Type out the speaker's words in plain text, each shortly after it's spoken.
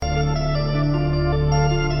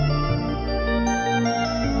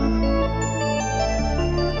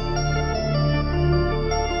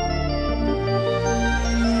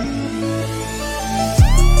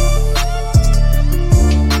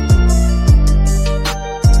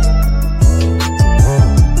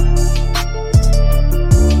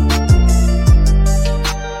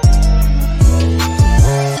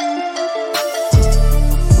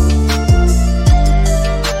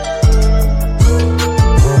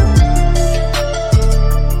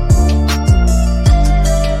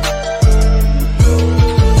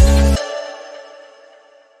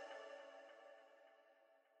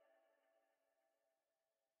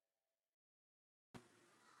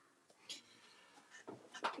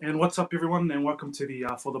And what's up, everyone, and welcome to the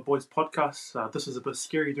For the Boys podcast. This is a bit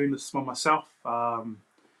scary doing this by myself,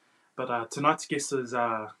 but tonight's guest is,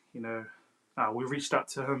 we reached out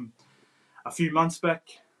to him a few months back.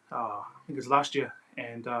 I think it was last year,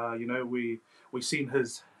 and we seen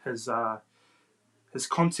his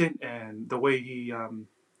content and the way he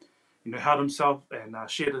held himself and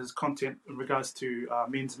shared his content in regards to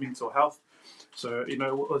men's mental health. So it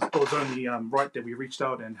was only right that we reached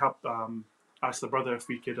out and helped ask the brother if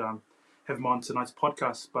we could have him on tonight's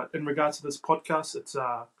podcast. But in regards to this podcast, it's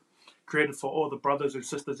created for all the brothers and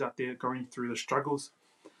sisters out there going through the struggles,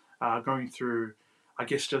 going through, I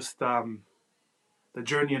guess, just the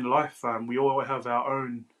journey in life. We all have our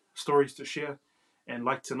own stories to share, and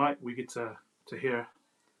like tonight, we get to hear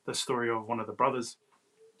the story of one of the brothers.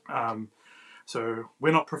 So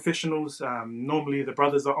we're not professionals. Normally, the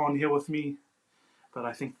brothers are on here with me, but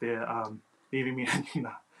I think they're leaving me hanging.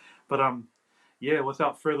 But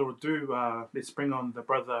without further ado, let's bring on the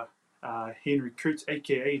brother Henry Coots,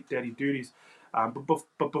 aka Daddy Duties.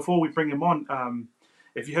 But before we bring him on,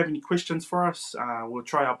 if you have any questions for us, we'll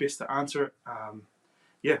try our best to answer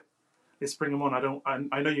it. Let's bring him on.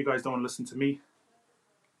 I know you guys don't want to listen to me.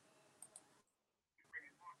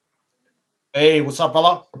 Hey, what's up,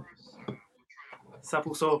 fella?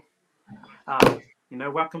 Supple, so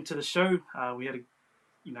welcome to the show. We had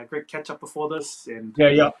a great catch up before this, and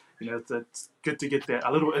Yeah. it's good to get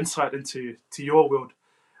a little insight into your world.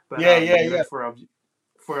 But Yeah. For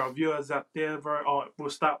our viewers out there, bro, we'll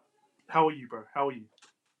start. How are you, bro? How are you?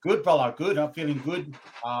 Good, fella. Good. I'm feeling good.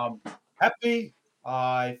 Happy.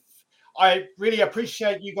 I really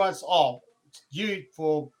appreciate you guys. You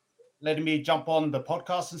for letting me jump on the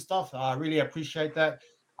podcast and stuff. I really appreciate that.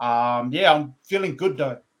 I'm feeling good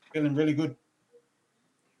though. Feeling really good.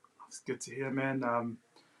 It's good to hear, man.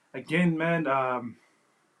 Again, man,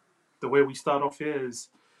 the way we start off here is,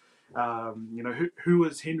 who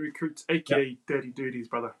is Henry Coots, aka Daddy Duties,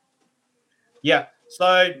 brother? Yeah.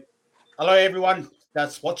 So, hello everyone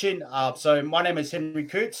that's watching. So my name is Henry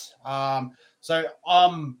Coots. So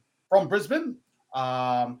I'm from Brisbane.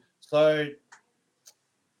 So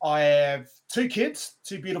I have two kids,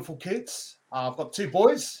 two beautiful kids. I've got two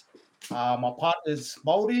boys. My partner's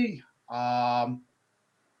Māori.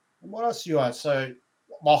 What else you are? So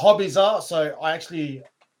my hobbies are,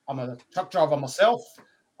 I'm a truck driver myself.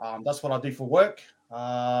 That's what I do for work.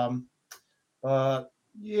 But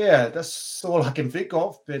yeah, that's all I can think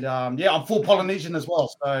of. But I'm full Polynesian as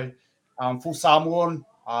well. So I'm full Samoan.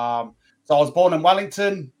 So I was born in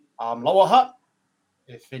Wellington, Lower Hutt,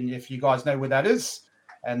 if you guys know where that is.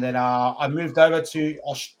 And then I moved over to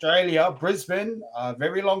Australia, Brisbane, a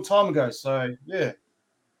very long time ago. So yeah.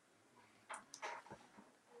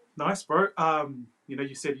 Nice, bro.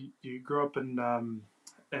 You said you grew up in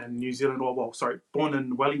New Zealand, born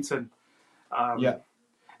in Wellington. Yeah.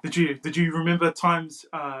 Did you remember times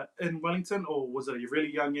in Wellington, or was it a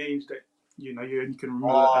really young age that you can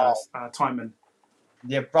remember time in?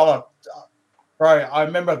 Yeah, brother. Bro, I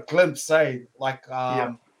remember a glimpse, So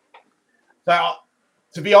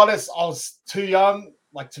to be honest, I was too young,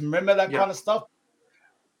 to remember that kind of stuff.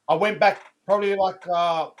 I went back probably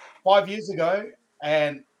 5 years ago,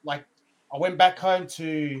 and I went back home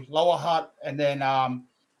to Lower Hutt, and then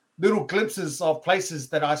little glimpses of places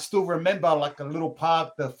that I still remember, like a little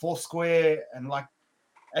park, the Foursquare, and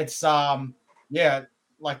it's and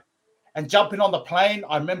jumping on the plane.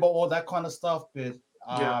 I remember all that kind of stuff, but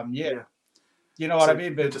you know what I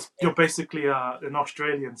mean. But you're basically an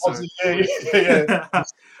Australian, so yeah.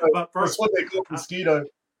 But bro, that's what they call mosquito.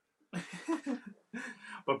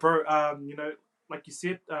 But bro, like you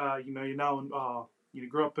said, you now you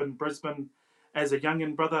grew up in Brisbane as a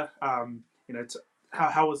youngin, brother.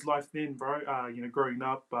 How was life then, bro? Growing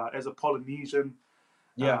up as a Polynesian.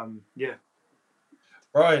 Yeah. Yeah.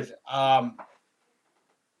 Bro,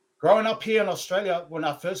 growing up here in Australia when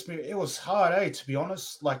I first moved, it was hard, to be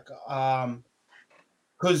honest.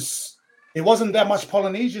 Because it wasn't that much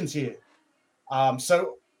Polynesians here.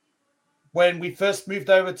 So when we first moved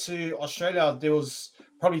over to Australia, there was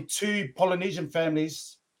probably 2 Polynesian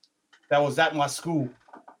families that was at my school,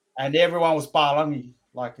 and everyone was Palangi.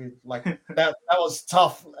 That was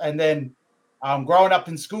tough. And then growing up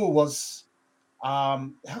in school was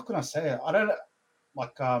how can I say it? I don't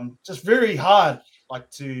just very hard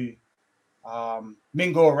to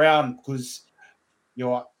mingle around because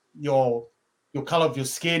your color of your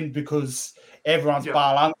skin, because everyone's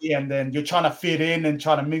Palangi, and then you're trying to fit in and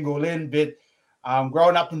trying to mingle in. But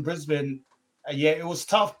growing up in Brisbane, it was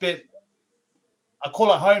tough, but I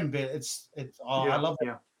call it home. But I love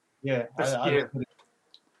it.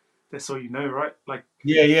 That's all you know, right?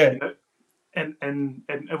 Yeah. and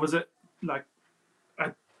it was like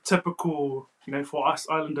a typical, for us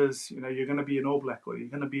Islanders, you're going to be an All Black, or you're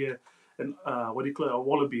going to be an what do you call it, a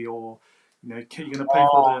Wallaby, or you're going to play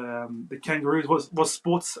for Oh, the Kangaroos. Was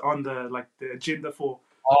sports on the agenda for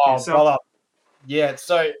oh, yourself? brother. Yeah.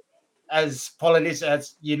 So as Polynesian,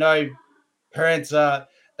 as you know, parents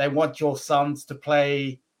they want your sons to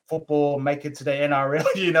play football, make it to the NRL.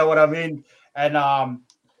 You know what I mean? And I've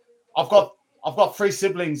got I've got three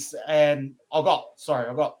siblings, and I've got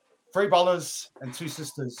three brothers and two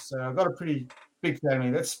sisters. So I've got a pretty big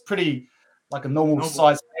family. That's pretty like a normal Normal,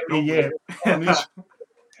 size family, normal, yeah. yeah.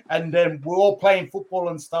 And then we're all playing football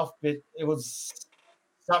and stuff, but it was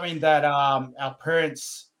something that our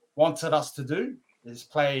parents wanted us to do is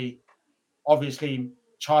play, obviously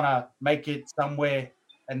trying to make it somewhere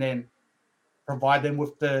and then provide them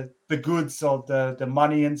with the goods of the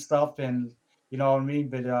money and stuff, and you know what I mean.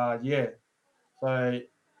 But yeah, so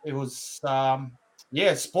it was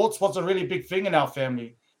yeah, sports was a really big thing in our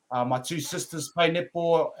family. My two sisters play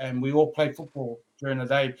netball, and we all play football during the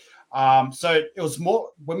day. So it was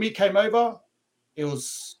more when we came over, it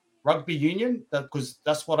was rugby union because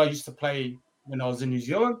that's what I used to play when I was in New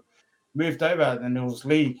Zealand. Moved over, and it was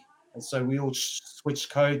league, and so we all switched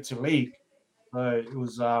code to league. So it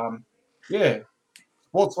was yeah,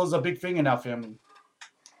 sports was a big thing in our family.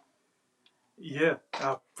 Yeah,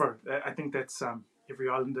 bro, I think that's every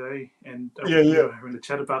Islander, eh? And Yeah, we yeah, were having a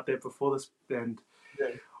chat about that before this, and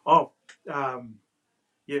yeah. oh,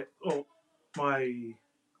 yeah, oh, my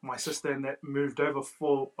my sister and that moved over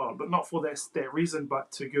but not for that reason,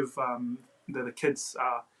 but to give the kids,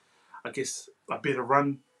 I guess, a better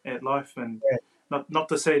run at life, and Yeah, not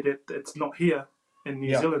to say that it's not here in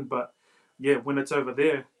New yeah, Zealand, but yeah, when it's over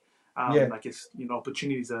there, yeah, I guess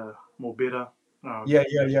opportunities are more better. yeah,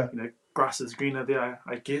 yeah, yeah, Grass is greener there,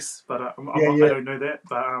 I guess, but yeah, I yeah, don't know that.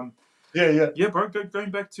 But yeah, yeah. yeah, bro,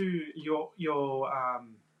 going back to your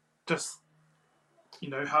just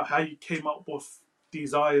how you came up with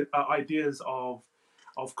these ideas of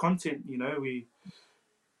content. We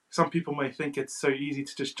Some people may think it's so easy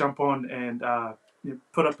to just jump on and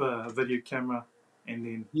put up a video camera and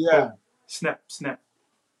then Yeah, boom, snap.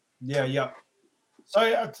 yeah, yeah. So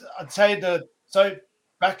I'd say so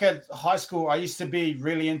back at high school, I used to be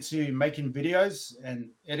really into making videos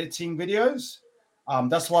and editing videos.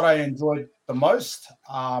 That's what I enjoyed the most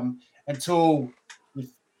until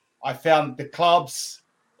I found the clubs,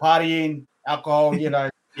 partying, alcohol. You know,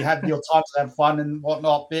 you have your time to have fun and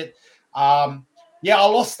whatnot. But yeah, I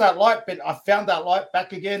lost that light, but I found that light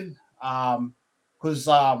back again because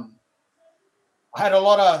I had a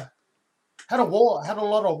lot of had a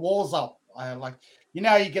lot of walls up. I like, you know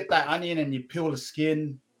how you get that onion and you peel the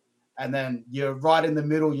skin, and then you're right in the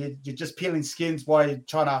middle. You're just peeling skins while you're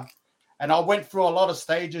trying to. And I went through a lot of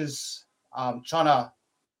stages trying to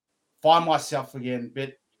find myself again.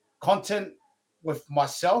 But content with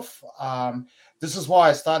myself, this is why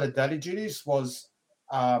I started Daddy Duties, was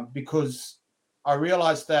because I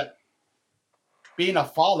realized that being a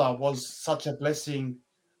father was such a blessing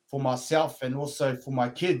for myself and also for my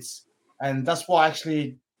kids. And that's what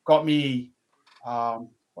actually got me,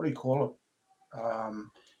 what do you call it,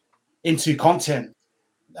 into content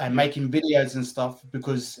and Yeah. making videos and stuff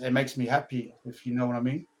because it makes me happy, if you know what I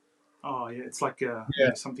mean. Oh yeah, it's like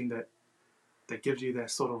Yeah. something that gives you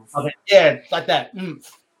that sort of I mean, yeah, like that,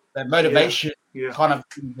 that yeah, motivation yeah. kind of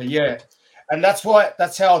thing. Yeah. And that's why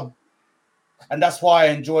I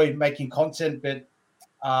enjoy making content. But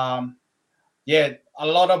um, yeah, a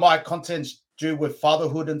lot of my content's due with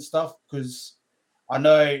fatherhood and stuff because I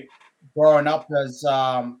know growing up as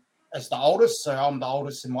the oldest, so I'm the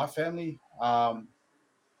oldest in my family.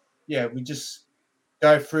 Yeah, we just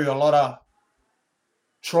go through a lot of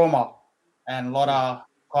trauma and a lot Yeah. of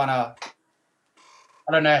kind of,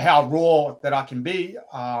 I don't know how raw that I can be,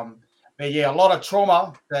 but yeah, a lot of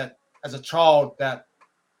trauma that as a child that,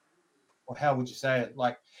 or how would you say it,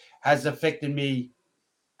 like has affected me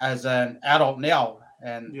as an adult now,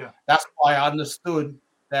 and Yeah. that's why I understood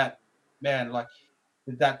that, man, like,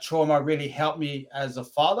 did that trauma really help me as a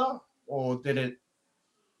father, or did it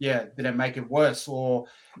make it worse? Or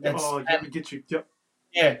it's Oh yeah, I get you. Yep.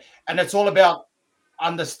 yeah, and it's all about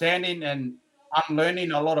understanding and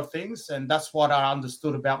unlearning a lot of things, and that's what I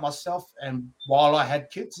understood about myself. And while I had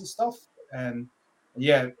kids and stuff, and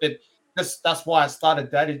yeah, but that's why I started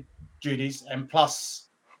daddy duties, and plus,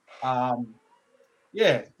 um,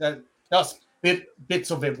 yeah, that's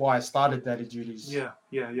bits of it why I started daddy duties, Yeah.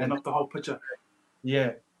 and Not the whole picture.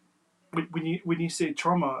 yeah, When you say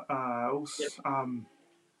trauma, yeah, also,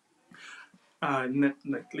 and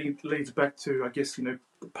that leads back to, I guess, the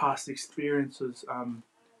past experiences.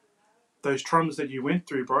 those traumas that you went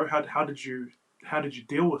through, bro. How did you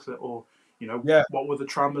deal with it, or Yeah. what were the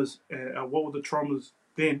traumas? What were the traumas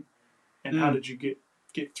then, and how Mm. did you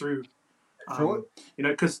get through? Through it.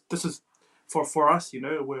 Because this is for us.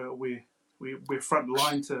 We're front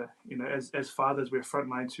line to as fathers, we're front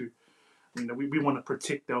line to we want to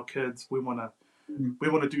protect our kids. Mm. We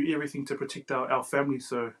want to do everything to protect our family.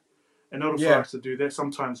 So in order for Yeah. us to do that,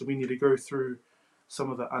 sometimes we need to go through some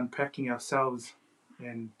of the unpacking ourselves,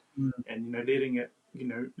 and Mm. letting it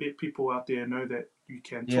let people out there know that you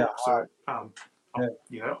can Yeah. talk. So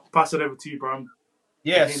Yeah. I'll pass it over to you, bro.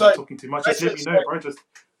 Yeah. Again, So not talking too much. Just let basically, me know, bro. Just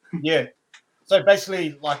yeah. So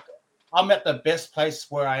basically, like, I'm at the best place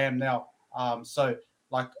where I am now. So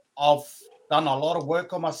like, I've done a lot of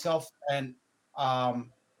work on myself, and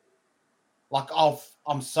um, like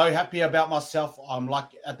I'm so happy about myself. I'm like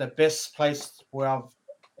at the best place where I've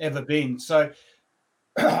ever been. So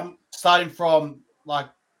starting from like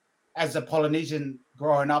as a Polynesian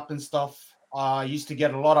growing up and stuff, I used to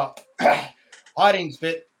get a lot of hidings,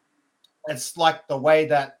 but it's like the way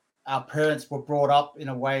that our parents were brought up in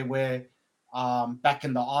a way where back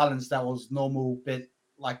in the islands that was normal, but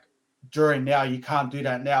like during now you can't do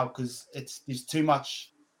that now because there's too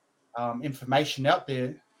much information out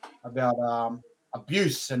there about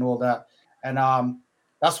abuse and all that, and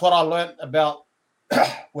that's what I learned about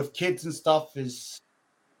with kids and stuff is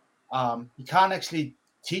you can't actually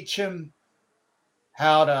teach them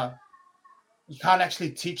how to you can't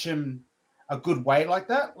actually teach them a good way like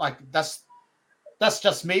that. Like that's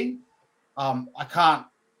just me. I can't.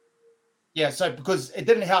 Yeah, so because it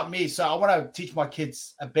didn't help me, so I want to teach my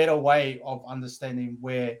kids a better way of understanding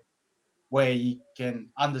where you can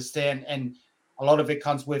understand, and a lot of it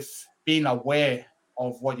comes with being aware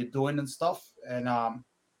of what you're doing and stuff. And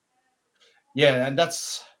yeah, and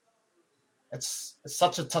that's it's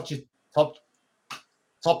such a touchy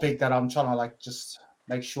topic that I'm trying to like just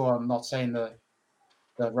make sure I'm not saying the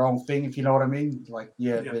wrong thing, if you know what I mean. Like,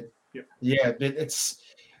 yeah, yeah, but it's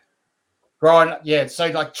growing. Yeah, so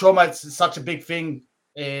like trauma, it's such a big thing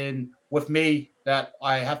in with me that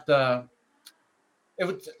I have to. It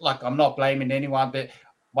would like I'm not blaming anyone, but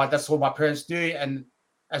that's what my parents do, and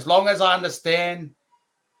as long as I understand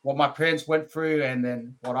what my parents went through and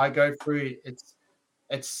then what I go through, it's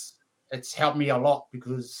it's helped me a lot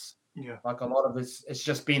because yeah. like a lot of it's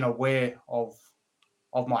just being aware of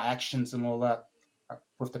my actions and all that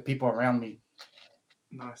with the people around me.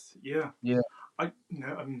 Nice. Yeah. Yeah. I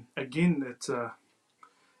mean, again,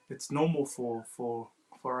 it's normal for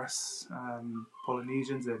us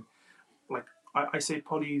Polynesians, and like I say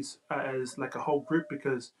polys as like a whole group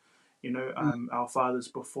because Mm. our fathers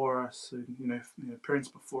before us, and parents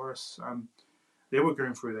before us, they were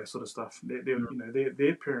going through that sort of stuff.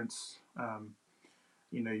 Their parents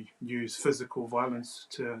use physical violence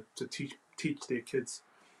to teach their kids.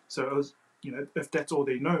 So it was if that's all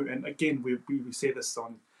they know, and again we say this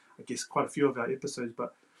on I guess quite a few of our episodes,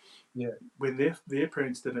 but Yeah. when their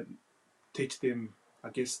parents didn't teach them, I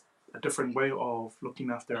guess, a different way of looking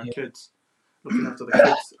after our Yeah. kids, looking after the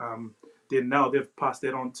kids. Then now they've passed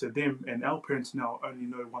that on to them, and our parents now only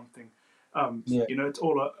know one thing. Yeah. It's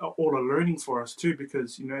all a learning for us too,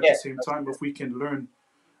 because at Yeah. the same time, if we can learn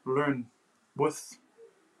with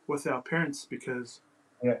our parents, because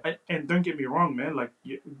Yeah. and don't get me wrong, man, like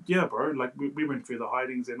yeah, bro, like we went through the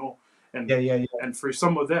hidings and all, and Yeah. Yeah. Yeah. and through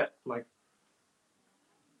some of that, like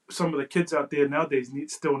some of the kids out there nowadays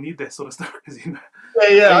still need that sort of stuff because Yeah.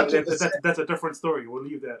 Yeah. anyway, 100%. that's a different story. We'll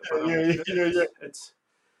leave that, but Yeah. Yeah. Yeah. Yeah.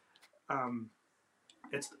 um,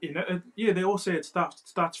 yeah. They all say it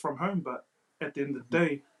starts from home, but at the end of the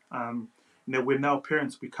day, we're now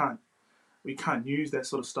parents. We can't use that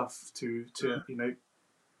sort of stuff to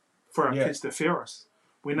for our Yeah. kids to fear us.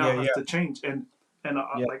 We now Yeah. have Yeah. to change, and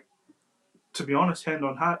Yeah. like to be honest, hand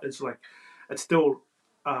on heart, it's like it's still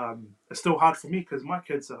hard for me because my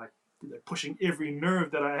kids are like they're pushing every nerve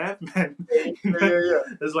that I have, man. Yeah. Yeah. Yeah.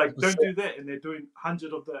 It's like don't 100%. do that, and they're doing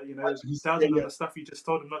hundred of the Yeah. thousand of Yeah. the stuff you just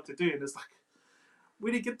told them not to do, and it's like,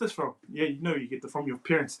 where do you get this from? Yeah, you get it from your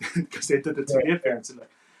parents because they did it to Yeah. their parents, and Yeah.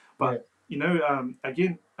 but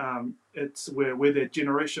again, it's where we're that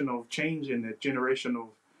generation of change and that generation of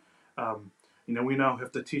we now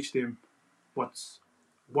have to teach them what's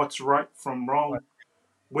right from wrong.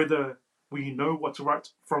 Whether we know what's right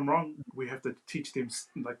from wrong, we have to teach them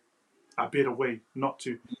like a better way, not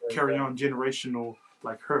to carry Yeah. on generational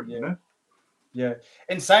like hurt. Yeah. Yeah.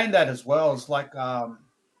 In saying that as well, it's like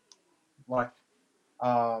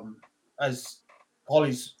as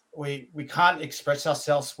polys, we can't express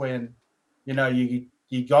ourselves when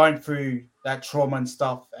you're going through that trauma and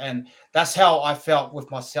stuff, and that's how I felt with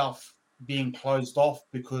myself being closed off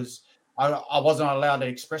because I wasn't allowed to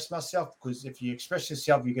express myself, because if you express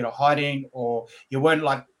yourself, you get a hiding, or you weren't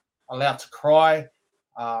like allowed to cry.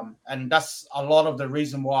 And that's a lot of the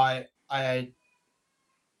reason why I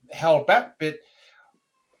held back. But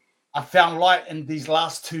I found light in these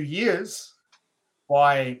last 2 years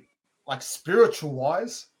by, like, spiritual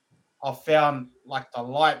wise. I found like the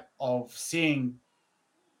light of seeing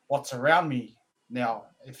what's around me now.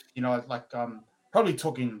 If you know, like, probably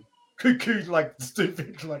talking cuckoo, like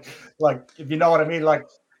stupid, like if you know what I mean. Like,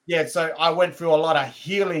 yeah. So I went through a lot of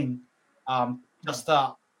healing, just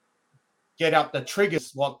to get out the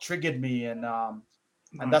triggers, what triggered me, and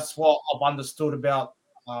Nice. that's what I've understood about.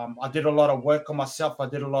 I did a lot of work on myself. I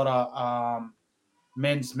did a lot of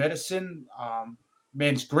men's medicine,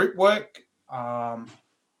 men's group work,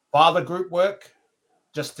 father group work,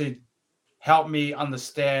 just to help me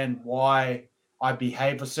understand why I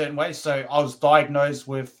behave a certain way. So I was diagnosed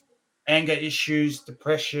with anger issues,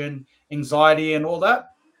 depression, anxiety, and all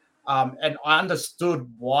that. And I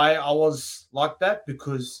understood why I was like that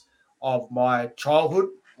because of my childhood,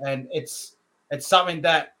 and it's something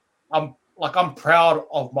that I'm proud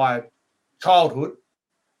of my childhood,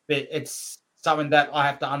 but it's something that I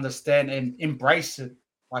have to understand and embrace it.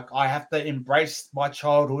 Like, I have to embrace my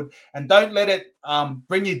childhood and don't let it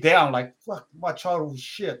bring you down. Like, fuck, my childhood was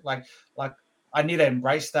shit. Like I need to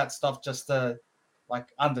embrace that stuff just to, like,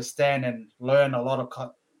 understand and learn a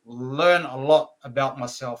lot about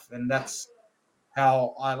myself. And that's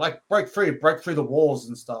how I, like, break through the walls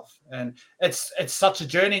and stuff. And it's such a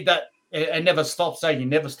journey that it never stops. You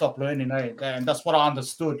never stop learning, and that's what I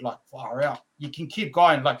understood. Like, far out, you can keep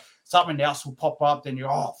going. Like, something else will pop up, then you're,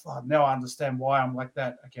 oh fuck, now I understand why I'm like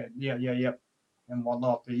that. Okay, yeah, and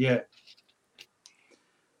whatnot. But yeah,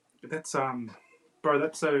 But that's bro,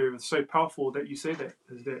 that's so powerful that you say that.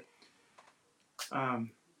 Is that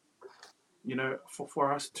um,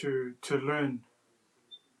 for us to learn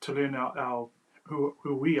our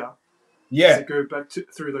who we are, is to yeah. go back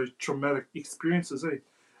through those traumatic experiences, eh?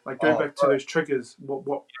 Like, go Oh, back to those triggers.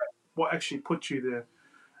 What actually put you there?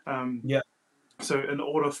 Um, yeah. so in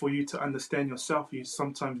order for you to understand yourself, you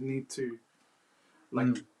sometimes need to, like,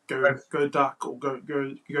 Mm. go dark, or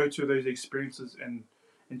go to those experiences and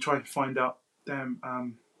try to find out. Damn,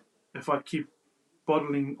 if I keep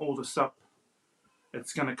bottling all this up,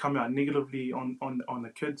 it's gonna come out negatively on the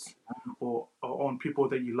kids, or on people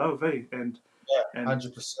that you love, eh? Yeah, And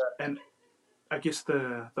 100%. and I guess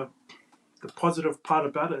the positive part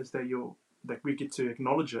about it is that we get to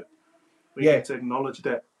acknowledge it. We Yeah, get to acknowledge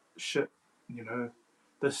that shit.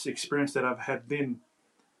 This experience that I've had then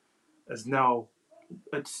is now,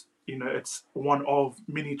 it's one of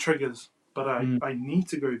many triggers. But mm, I need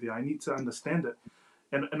to go there. I need to understand it.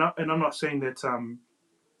 And I'm not saying that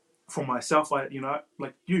for myself. I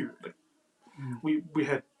like you. Like, mm, we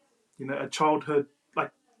had a childhood,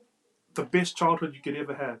 like the best childhood you could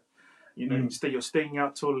ever have. mm, You're staying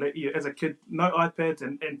out till late. As a kid, no iPads,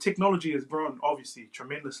 and technology has grown obviously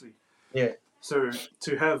tremendously. yeah, So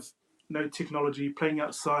to have no technology, playing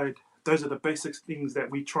outside, those are the basic things that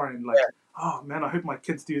we try and, like. yeah, Oh man, I hope my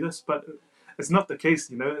kids do this, but it's not the case.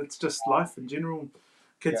 It's just life in general.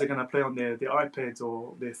 Kids yeah, are gonna play on their iPads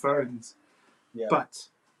or their phones, yeah, but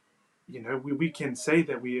we can say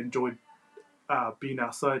that we enjoyed being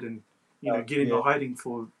outside, and getting yeah, the hiding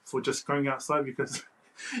for just going outside, because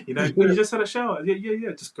you just had a shower.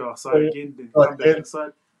 Yeah. Just go outside yeah. again, then come back Again,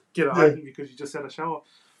 inside, get a yeah, hiding because you just had a shower.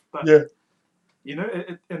 But yeah,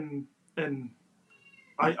 and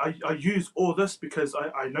I use all this because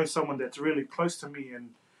I know someone that's really close to me,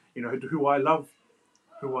 and who I love,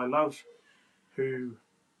 who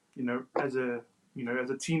as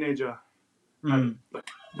a teenager had, mm, like,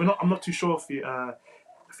 I'm not too sure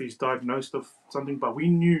if he's diagnosed of something, but we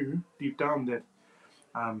knew deep down that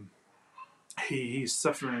um, he's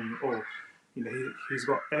suffering, or he's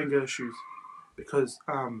got anger issues, because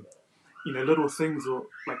little things, or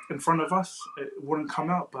like in front of us, it wouldn't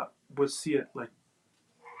come out, but we'd see it, like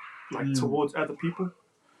mm, towards other people,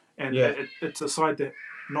 and yeah, it's a side that,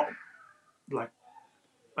 not like,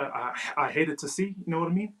 I hated to see. You know what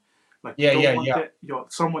I mean? Like, you yeah, don't yeah, want yeah, that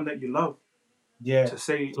someone that you love yeah. to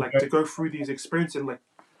say, To like, go, to go through these experiences, and, like,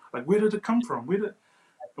 where did it come from?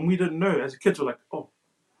 And we didn't know as kids. We're like, oh,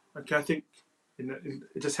 okay, I think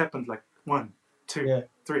it just happened, like, one, two, yeah,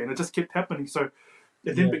 three, and it just kept happening. So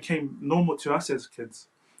it then yeah, became normal to us as kids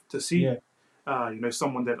to see, yeah,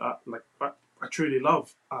 someone that I truly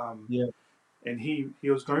love, yeah, and he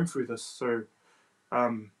was going through this. So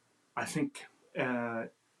um, I think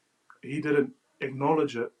he didn't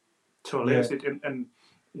acknowledge it to a later yeah, stage, and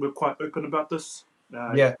we're quite open about this.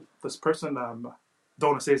 yeah, This person, don't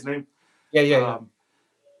want to say his name, yeah, yeah, yeah. um,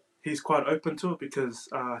 he's quite open to it because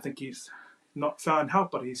I think he's not found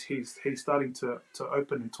help, but he's starting to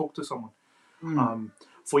open and talk to someone. Mm. Um,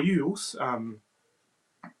 for you,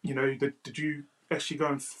 did you actually go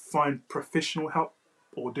and find professional help,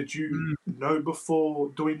 or did you Mm. know before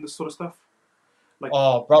doing this sort of stuff, like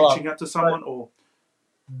Oh, brother. reaching out to So, someone, or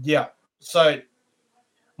yeah. So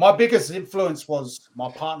my biggest influence was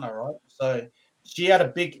my partner, right? So she had a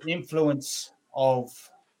big influence of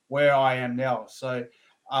where I am now. So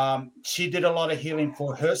she did a lot of healing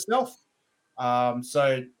for herself.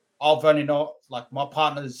 So I've only not like my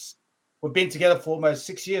partners. We've been together for almost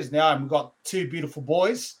 6 years now, and we've got two beautiful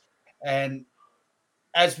boys. And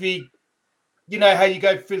as we, you know, how you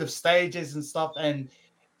go through the stages and stuff, and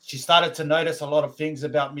she started to notice a lot of things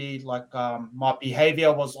about me, like my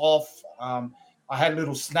behavior was off. I had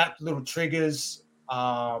little triggers.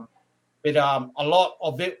 But a lot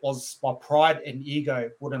of it was my pride and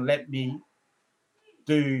ego wouldn't let me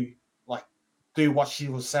do like do what she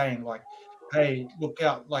was saying. Like, hey, look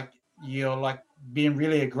out! Like you're like being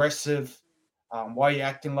really aggressive. Why are you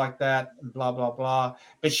acting like that? And blah blah blah.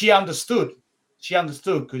 But she understood. She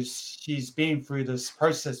understood because she's been through this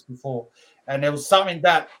process before, and it was something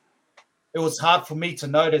that it was hard for me to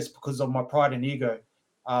notice because of my pride and ego.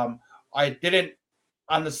 Um, I didn't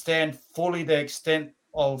understand fully the extent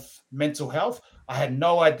of mental health. I had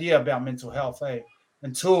no idea about mental health,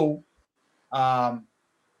 until um,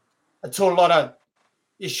 until a lot of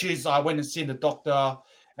issues. I went and seen the doctor,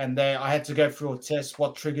 and I had to go through a test,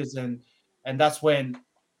 what triggers, and that's when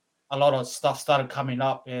a lot of stuff started coming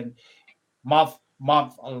up, and month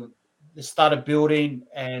it started building,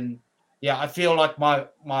 and yeah, I feel like my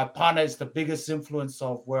partner is the biggest influence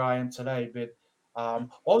of where I am today. But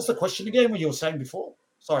what was the question again? When you were saying before?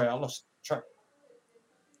 Sorry, I lost track.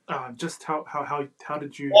 just how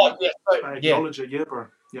did you Oh yeah, so, yeah, acknowledge it? Yeah, bro.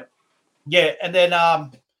 Yeah. yeah, and then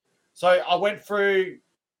so I went through.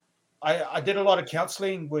 I did a lot of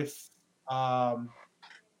counselling with. Um,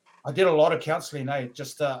 I did a lot of counselling,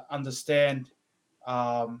 just to understand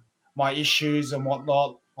um, my issues and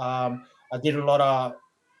whatnot. I did a lot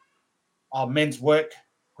of men's work,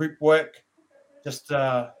 group work, just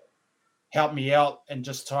to help me out and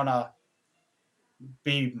just trying to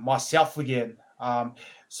be myself again.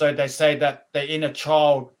 So they say that the inner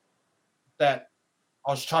child that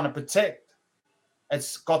I was trying to protect,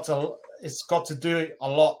 it's got to do a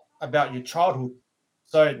lot about your childhood.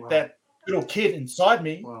 So Wow. that little kid inside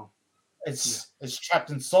me Wow. Yeah. is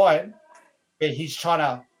trapped inside, but he's trying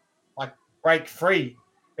to like break free,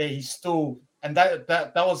 but he's still, and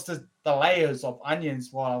that was the layers of onions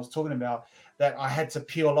what I was talking about, that I had to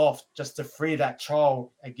peel off just to free that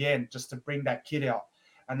child again, just to bring that kid out.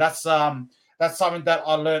 And that's something that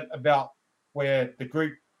I learned about, where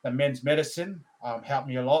the men's medicine helped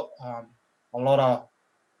me a lot. A lot of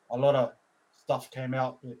a lot of stuff came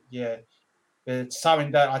out. But yeah, but it's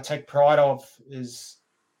something that I take pride of, is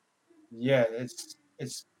yeah,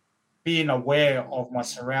 it's being aware of my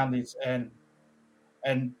surroundings, and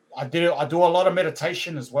I do a lot of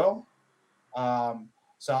meditation as well.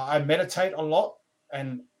 So I meditate a lot,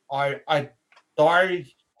 and I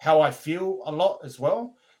diary how I feel a lot as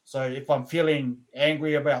well. So if I'm feeling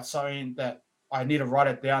angry about something, that I need to write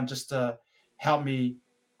it down just to help me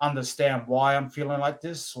understand why I'm feeling like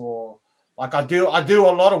this, or like I do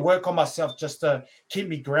a lot of work on myself just to keep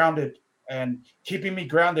me grounded, and keeping me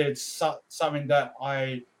grounded is something that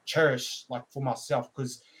I cherish, like for myself,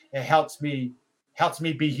 because it helps me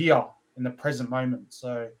be here in the present moment.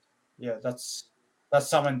 So yeah, that's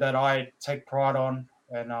something that I take pride on,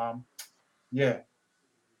 and yeah,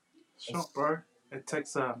 Sure, it's, bro. It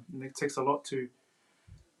takes a lot to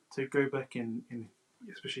go back and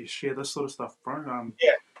especially share this sort of stuff, bro.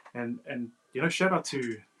 yeah, And shout out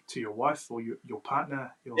to your wife or your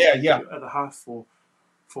partner, yeah, yeah, your other half for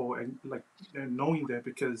and like knowing that,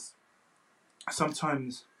 because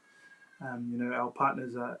sometimes our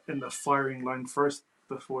partners are in the firing line first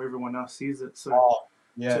before everyone else sees it. So oh,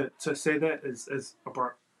 yeah, to say that is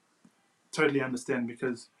about totally understand,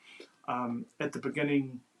 because at the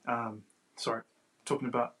beginning, sorry, talking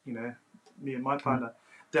about me and my mm, partner,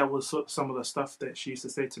 that was some of the stuff that she used to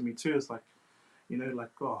say to me too. Is like,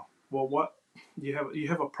 like, oh, well, what you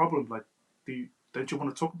have a problem, like, don't you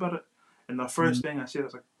want to talk about it? And the mm, first thing I said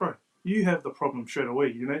was like, bro, you have the problem straight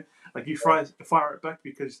away, like you yeah, fire it back,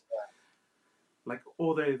 because like,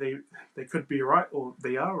 or they could be right or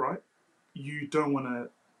they are right. You don't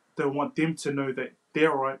want them to know that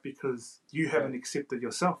they're right, because you yeah, haven't accepted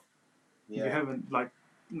yourself. You yeah, haven't, like,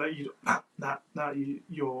 no, you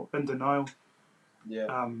you're in denial. yeah.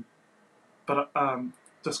 um but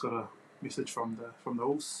just got a message from the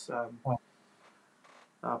Ulls. Oh,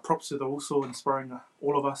 props to the also inspiring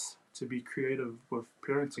all of us to be creative with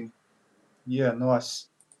parenting. Yeah, nice.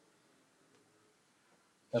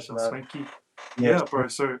 That's Sure, right. Swanky. Yeah, Yeah, sure. bro.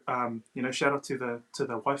 So, shout out to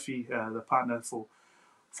the wifey, the partner, for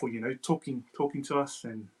talking to us,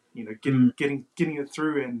 and Mm, getting it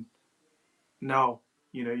through, and now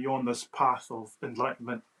you're on this path of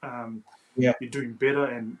enlightenment. yeah, You're doing better,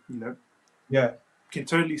 and yeah. can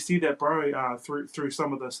totally see that, bro. Through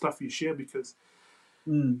some of the stuff you share, because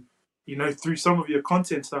Mm, through some of your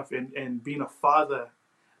content stuff, and being a father,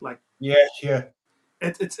 like yeah, yeah,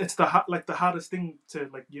 it's the hardest thing to,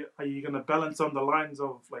 like, are you gonna balance on the lines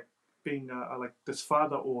of like being like this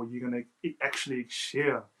father, or you're gonna actually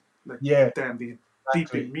share, like, yeah, damn, the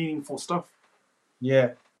deep and exactly. meaningful stuff.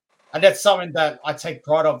 Yeah. And that's something that I take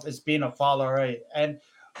pride of is being a father, eh? And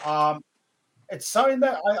um, it's something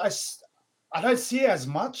that I don't see as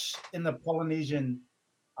much in the Polynesian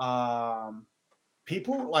um,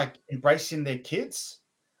 people, like embracing their kids.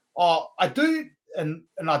 Oh, I do, and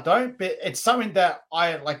I don't, but it's something that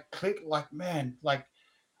I like click, like, man, like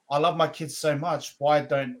I love my kids so much. Why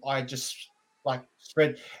don't I just like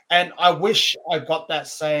spread? And I wish I got that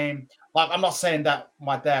same. Like, I'm not saying that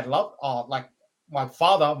my dad loved, like my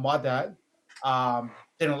father, my dad,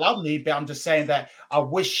 didn't love me, but I'm just saying that I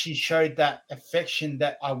wish he showed that affection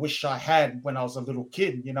that I wish I had when I was a little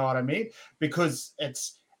kid. You know what I mean? Because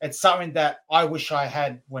it's something that I wish I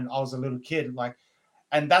had when I was a little kid. Like,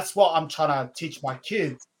 and that's what I'm trying to teach my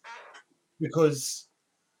kids because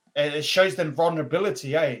it shows them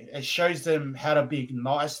vulnerability, eh? It shows them how to be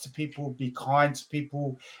nice to people, be kind to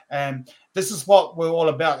people. And this is what we're all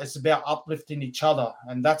about. It's about uplifting each other.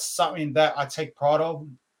 And that's something that I take pride of.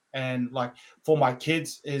 And like for my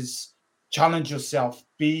kids is challenge yourself,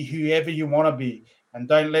 be whoever you want to be. And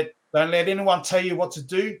don't let anyone tell you what to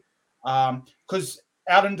do. Because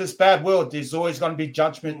out in this bad world, there's always going to be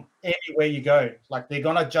judgment Mm. anywhere you go. Like they're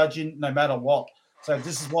gonna judge you no matter what. So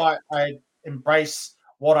this is why I embrace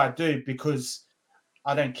what I do because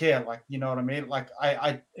I don't care. Like, you know what I mean? Like,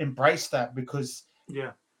 I embrace that because,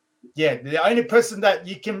 Yeah, yeah, the only person that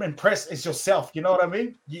you can impress is yourself. You know what I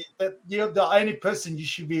mean? You're the only person you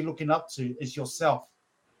should be looking up to is yourself.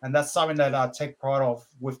 And that's something that I take pride of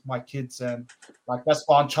with my kids. And like, that's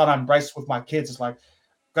why I'm trying to embrace with my kids. It's like,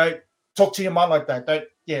 go talk to your mom like that. Don't,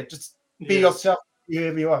 yeah, just be yeah. yourself,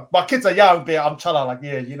 whoever you are. My kids are young, but I'm trying to, like,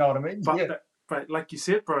 yeah, you know what I mean? But Yeah, but like you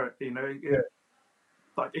said, bro, yeah,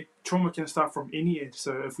 trauma can start from any age.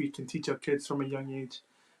 So if we can teach our kids from a young age,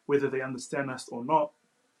 whether they understand us or not,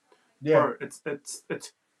 yeah, bro,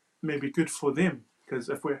 it's maybe good for them, because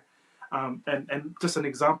if we're and just an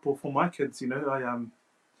example for my kids, I um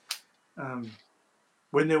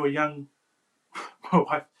when they were young, my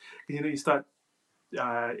wife, you start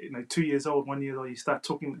 2 years old, 1 year old, you start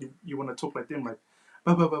talking, you want to talk like them, like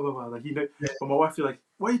blah blah blah blah blah, like yeah, but my wife, you're like,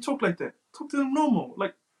 why you talk like that? Talk to them normal,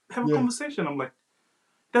 like have a yeah, conversation. I'm like,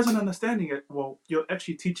 doesn't understanding it. Well, you're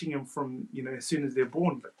actually teaching them from as soon as they're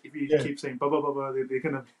born. Like if you yeah. keep saying blah blah blah blah, they're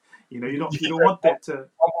gonna, you don't want that to,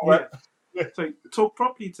 yeah. Yeah, So talk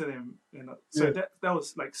properly to them, so yeah, that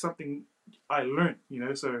was like something I learned,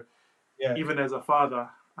 so yeah, even as a father,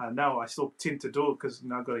 now I still tend to do it, because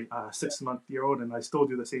I got a 6-month-year-old, and I still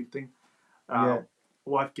do the same thing. uh, yeah,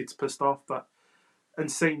 Wife gets pissed off, but in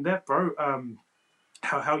saying that, bro,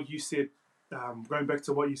 how you said, going back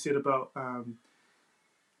to what you said about,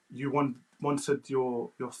 you wanted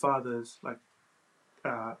your father's, like,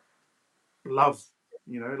 uh, love,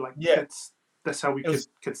 like yeah. that's how we It was,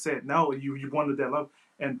 could say it. Now you wanted that love,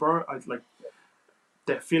 and bro, I like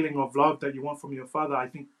that feeling of love that you want from your father. I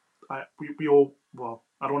think we all, well,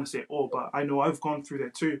 I don't want to say all, but I know I've gone through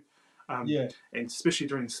that too, um, yeah, and especially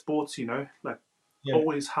during sports, like yeah,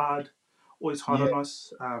 always hard, yeah, on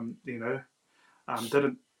us.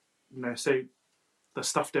 Didn't say the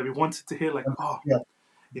stuff that we wanted to hear, like, oh, yeah,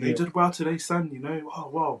 you yeah, did well today, son. Oh,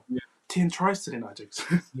 wow, yeah, 10 tries today, no jokes.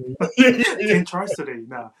 yeah, yeah, 10 tries today.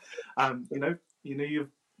 Now, you've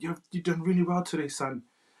done really well today, son.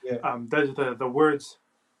 yeah, Those are the words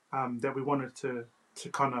that we wanted to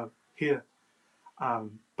kind of hear.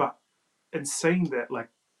 But in saying that, like,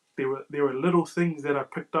 there were little things that I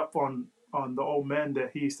picked up on the old man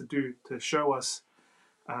that he used to do to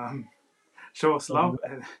um, show us love.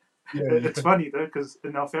 And yeah, it's funny though, because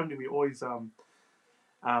in our family we always um,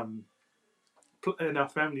 in our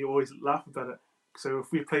family always laugh about it. So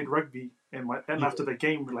if we played rugby, and yeah, after the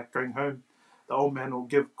game we're like going home, the old man will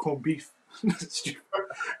give corned beef.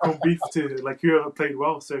 Corned beef to, like, whoever played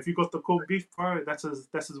well. So if you got the corned beef, bro, that's his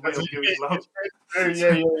way of giving love. yeah,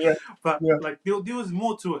 So, yeah, but yeah, like there was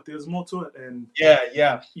more to it. There was more to it, and yeah,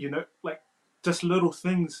 yeah, like just little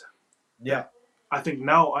things yeah, that I think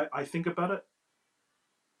now I think about it,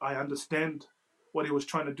 I understand what he was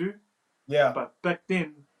trying to do. Yeah. But back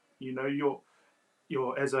then,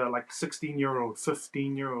 you're as a like 16-year-old,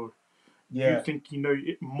 15-year-old, you Yeah. think you know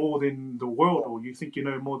more than the world, or you think you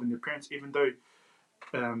know more than your parents, even though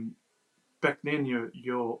um, back then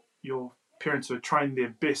your parents were trying their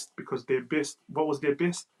best, because their best, what was their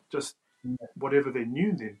best? Just whatever they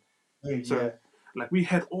knew then. So Yeah. like we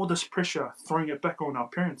had all this pressure throwing it back on our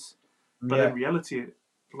parents, but in Yeah. reality,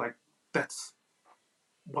 like that's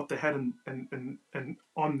what they had and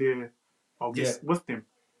on their, I Yeah. guess, with them.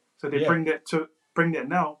 So they Yeah. bring that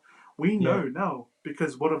now. We Yeah. know now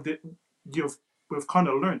because what of the you've we've kind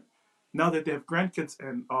of learned now that they have grandkids,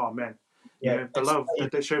 and oh man, Yeah. the love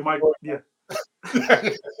that they show my, yeah.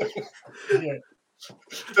 Yeah.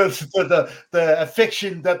 The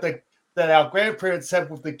affection that our grandparents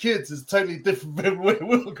have with the kids is totally different from when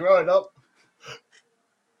we were growing up.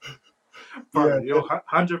 Bro, Yeah. you're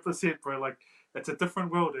 100%, bro. Like it's a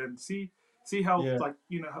different world, and see how, Yeah. like,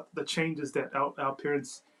 the changes that our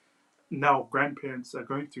parents, now grandparents, are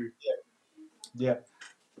going through. Yeah.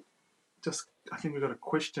 Just, I think we got a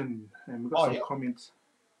question and we got Oh some yeah.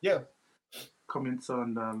 Yeah. comments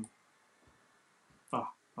on oh,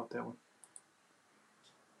 not that one.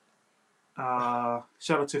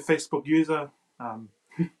 Shout out to Facebook user. Um,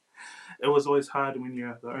 it was always hard when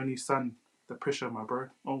you're the only son. The pressure, my bro.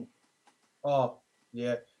 Oh, Oh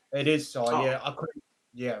yeah. It is. Oh oh, yeah. I could.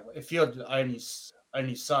 Yeah. If you're the only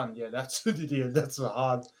son, yeah, that's yeah, that's a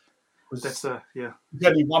hard. that's Because yeah.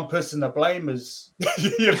 there's only one person to blame is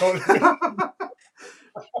you know what I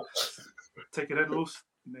mean? Take it in, loose.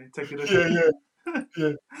 Take it in. Yeah. Yeah.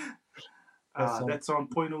 Yeah. That's That's on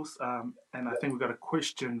Pointles. And I think we got a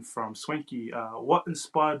question from Swanky. What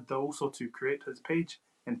inspired the also to create his page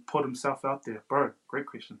and put himself out there? Bro, great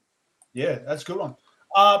question. yeah. That's a good one.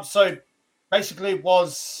 So basically, it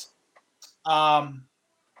was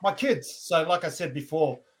my kids. So like I said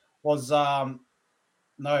before, was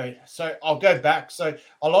no. So I'll go back. So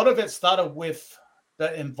a lot of it started with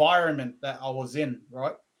the environment that I was in,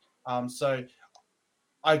 right? So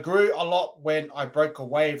I grew a lot when I broke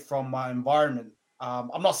away from my environment.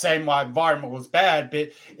 I'm not saying my environment was bad, but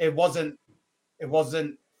it wasn't. It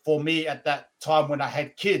wasn't for me at that time when I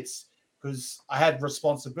had kids because I had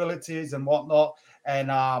responsibilities and whatnot.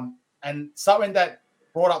 And something that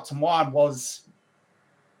brought up to mind was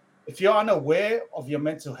if you're unaware of your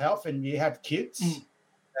mental health and you have kids,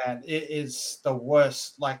 and it is the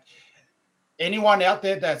worst. Like anyone out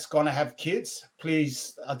there that's gonna have kids,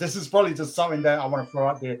 please. This is probably just something that I want to throw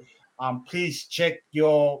out there. Please check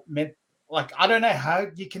your Like I don't know how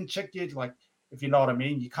you can check it. Like if you know what I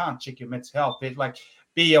mean, you can't check your mental health. But like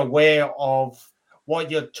be aware of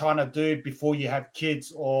what you're trying to do before you have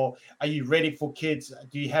kids, or are you ready for kids?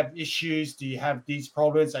 Do you have issues? Do you have these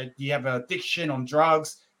problems? Do you have an addiction on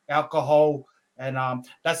drugs, alcohol? And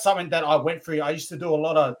that's something that I went through. I used to do a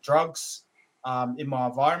lot of drugs in my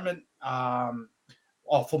environment,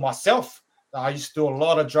 or for myself. I used to do a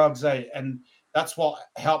lot of drugs, and that's what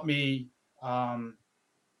helped me um,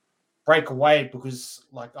 break away because,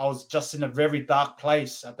 like, I was just in a very dark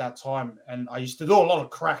place at that time, and I used to do a lot of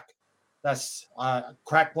crack. That's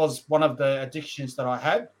Crack was one of the addictions that I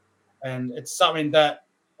had, and it's something that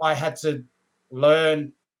I had to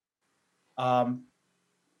learn um,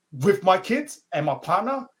 with my kids and my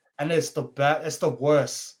partner, and it's the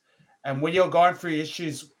worst. And when you're going through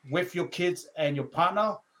issues with your kids and your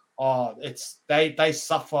partner, it's they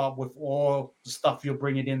suffer with all the stuff you're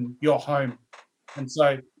bringing in your home.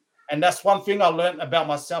 And that's one thing I learned about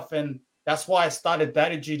myself, and that's why I started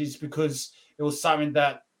Data Duties, because it was something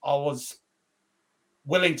that I was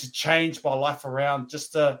willing to change my life around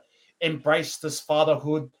just to embrace this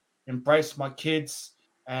fatherhood, embrace my kids.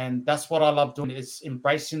 And that's what I love doing, is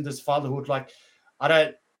embracing this fatherhood. Like I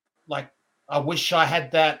don't like I wish I had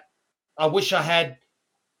that. I wish I had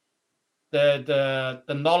the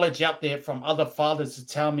knowledge out there from other fathers to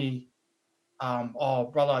tell me, oh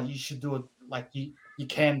brother, you should do it like you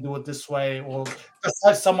can do it this way, or just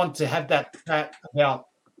have someone to have that chat about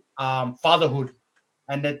fatherhood.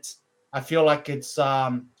 And I feel like it's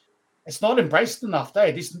not embraced enough.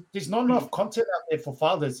 There's not enough content out there for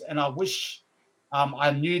fathers, and I wish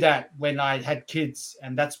I knew that when I had kids,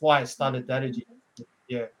 and that's why I started that.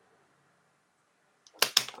 Yeah,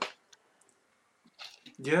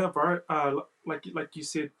 Yeah, bro. Like you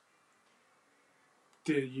said,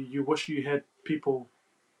 you wish you had people,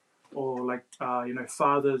 or like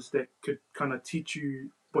fathers that could kind of teach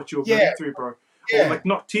you what you're yeah, going through, bro, or yeah, like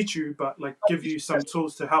not teach you, but like give you some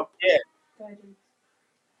tools to help. yeah,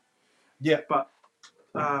 yeah, But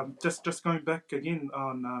just going back again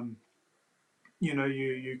on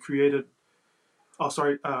you created. Oh,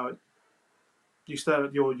 sorry. You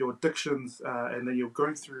started your addictions, and then you're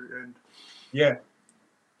going through. And Yeah.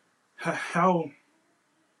 how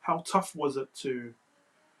tough was it to,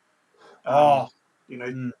 um, Oh. you know,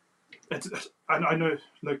 Mm, I know,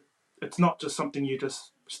 like, it's not just something you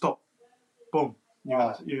just stop, boom, you're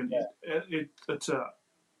gonna, oh. you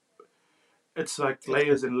it's like It's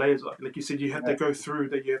layers and layers. Like you said, you have yeah. to go through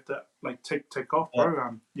that. You have to like take off, Yeah.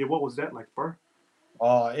 bro. Yeah. What was that like, bro?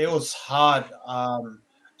 Oh, it was hard.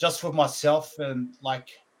 Just with myself and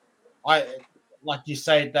I like you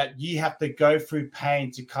say that you have to go through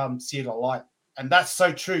pain to come see the light. And that's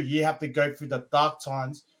so true. You have to go through the dark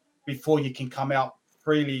times before you can come out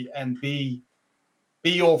freely and be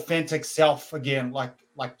your authentic self again, like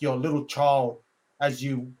your little child as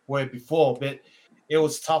you were before. But it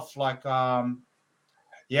was tough.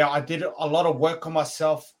 Yeah, I did a lot of work on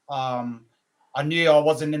myself. I knew I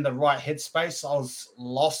wasn't in the right headspace. I was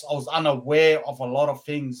lost. I was unaware of a lot of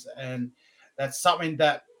things, and that's something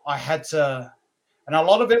that I had to. And a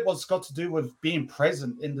lot of it was got to do with being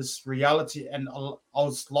present in this reality, and I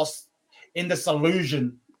was lost in this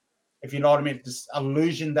illusion, if you know what I mean. This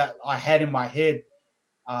illusion that I had in my head.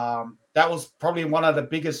 That was probably one of the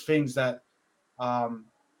biggest things that um,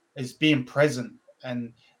 is being present,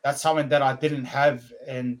 and that's something that I didn't have,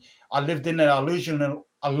 and I lived in an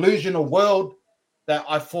illusional world that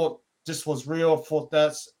I thought this was real, thought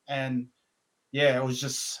that's, and yeah, it was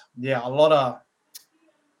just a lot of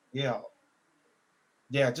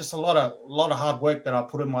yeah, just a lot of hard work that I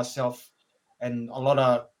put in myself, and a lot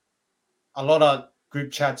of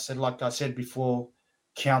group chats, and like I said before,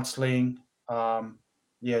 counseling, um,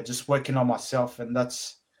 just working on myself, and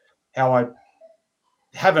that's how I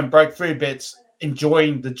haven't broke through, but it's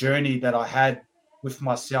enjoying the journey that I had with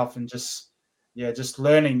myself and just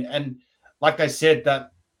learning. And like I said,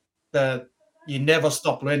 that the you never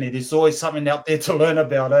stop learning. There's always something out there to learn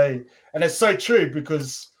about, eh? And it's so true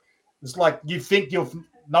because it's like you think you've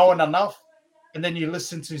known enough, and then you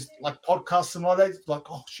listen to like podcasts and all that. It's like,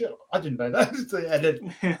 oh shit, I didn't know that.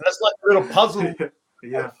 And it's like a little puzzle, like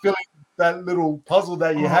Yeah. filling that little puzzle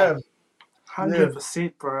that you Oh, have. Yeah,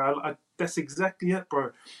 100%, bro. That's exactly it,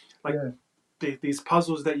 bro. Like, yeah, these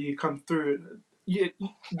puzzles that you come through,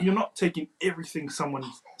 you're not taking everything someone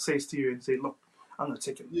says to you and say, look, I'm going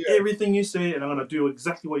to take yeah, everything you say and I'm going to do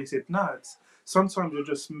exactly what you said. No, it's sometimes you're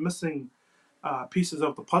just missing pieces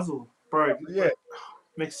of the puzzle, bro. yeah. Like,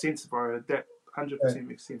 makes sense, bro. That Yeah. 100%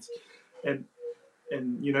 makes sense. And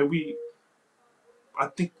we, I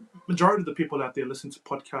think majority of the people out there listen to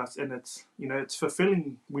podcasts, and it's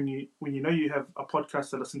fulfilling when you know you have a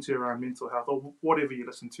podcast to listen to around mental health or whatever you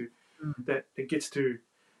listen to, Mm. that it gets to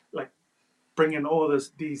like bring in all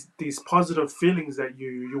these positive feelings that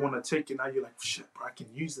you want to take, and now you're like, shit, bro, I can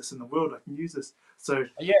use this in the world. I can use this. So,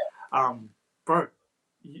 Yeah, bro,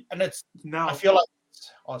 and I now, feel like,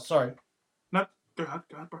 oh, sorry. no, go ahead,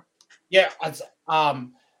 bro. Yeah,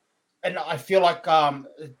 and I feel like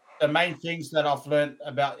the main things that I've learned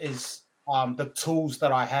about is the tools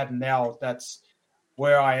that I have now. That's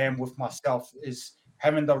where I am with myself, is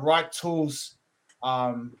having the right tools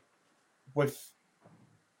um, with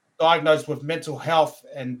diagnosed with mental health,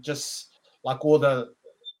 and just like all the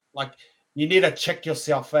like you need to check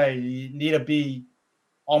yourself, you need to be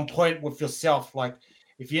on point with yourself. Like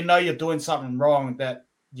if you know you're doing something wrong, that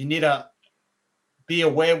you need to be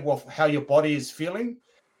aware of how your body is feeling.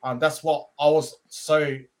 That's what I was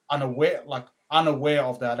so unaware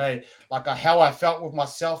of that. Like how I felt with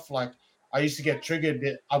myself. Like I used to get triggered,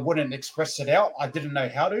 but I wouldn't express it out. I didn't know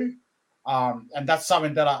how to. And that's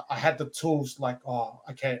something that I had the tools. Like, oh,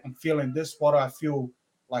 okay, I'm feeling this. What do I feel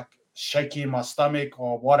like? Shaky in my stomach,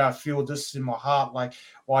 or what I feel this in my heart. Like,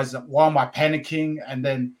 why am I panicking? And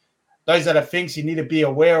then those are the things you need to be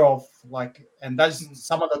aware of. Like, and those Mm.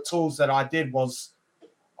 some of the tools that I did was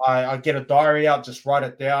I get a diary out, just write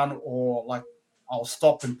it down, or like I'll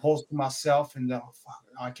stop and pause to myself, and oh, fuck,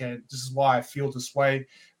 okay, this is why I feel this way.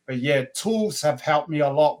 But yeah, tools have helped me a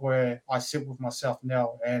lot where I sit with myself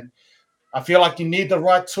now, and I feel like you need the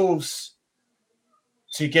right tools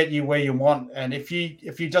to get you where you want. And if you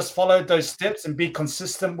just follow those steps and be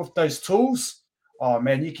consistent with those tools, oh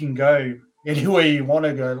man, you can go anywhere you want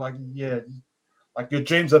to go. Like yeah, like your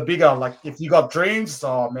dreams are bigger. Like if you got dreams,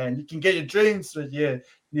 oh man, you can get your dreams. But yeah,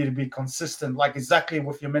 you need to be consistent. Like exactly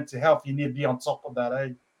with your mental health, you need to be on top of that, eh?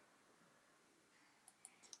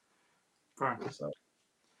 Bro, So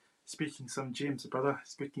speaking some gems, brother.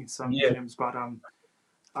 Speaking some yeah, gems, but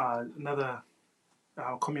another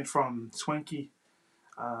comment from Swanky.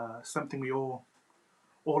 Something we all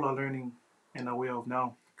are learning and aware of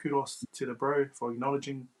now. Kudos to the bro for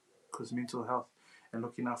acknowledging, because mental health and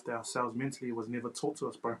looking after ourselves mentally was never taught to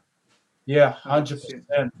us, bro. Yeah, 100%.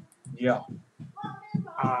 100%. Yeah.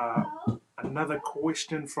 Uh, Another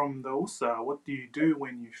question from those: what do you do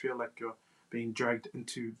when you feel like you're being dragged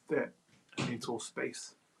into that mental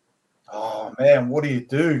space? Oh man, what do you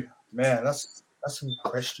do? Man, that's a good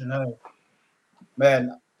question.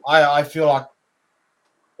 Man, I feel like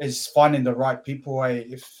it's finding the right people.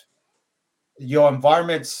 If your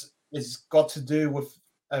environment's is got to do with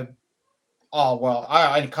a oh well,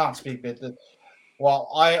 I can't speak, but well,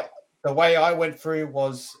 the way I went through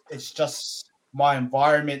was it's just my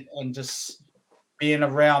environment and just being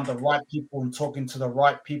around the right people and talking to the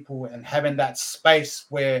right people and having that space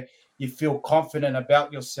where you feel confident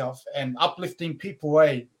about yourself and uplifting people.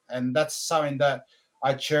 And that's something that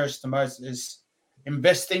I cherish the most is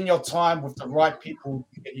investing your time with the right people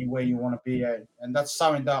to get you where you want to be. And that's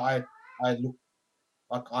something that I look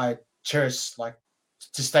like I cherish, like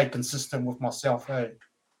to stay consistent with myself. But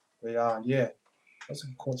yeah, that's a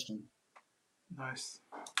good question. Nice.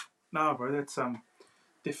 No, bro, that's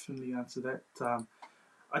definitely answer that.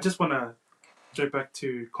 I just want to go back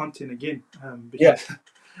to content again, Yeah, because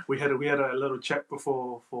we had a little chat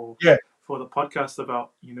before yeah, for the podcast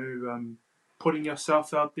about putting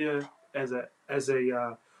yourself out there as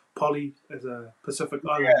a poly, as a Pacific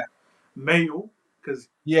Island male, because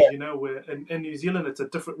yeah, we're in New Zealand. It's a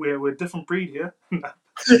different we're a different breed here. yeah,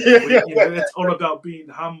 It's all about being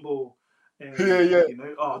humble, and yeah,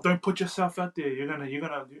 yeah, don't put yourself out there. You're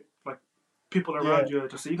gonna like people yeah, around you are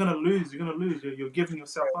just say you're gonna lose. You're gonna lose. You're giving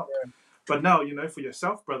yourself up. But now for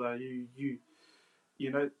yourself, brother, you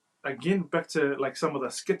know again back to like some of the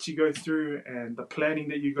skits you go through and the planning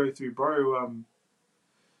that you go through, bro.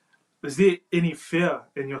 Is there any fear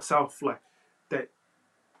in yourself like that?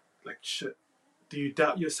 Like shit, do you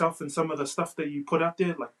doubt yourself in some of the stuff that you put out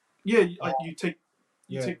there? Like, yeah, oh, you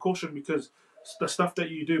yeah. take caution because the stuff that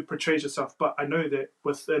you do portrays yourself. But I know that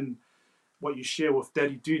within what you share with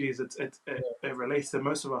Daddy Duties, it relates to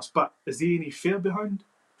most of us. But is there any fear behind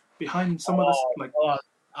some of this? Oh, Like,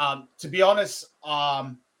 God. To be honest,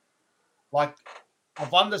 like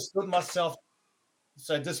I've understood myself.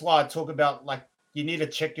 So this is why I talk about like you need to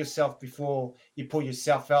check yourself before you put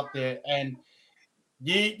yourself out there, and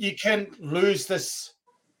you can lose this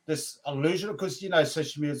illusion because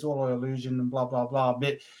social media is all an illusion and blah blah blah.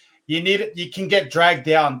 But you can get dragged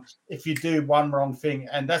down if you do one wrong thing,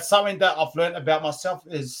 and that's something that I've learned about myself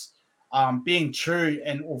is being true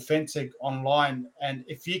and authentic online. And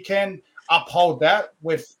if you can uphold that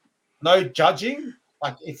with no judging,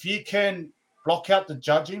 like if you can block out the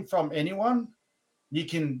judging from anyone, you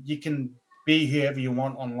can be whoever you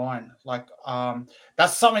want online. Like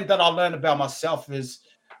that's something that I learned about myself is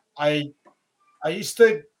I I used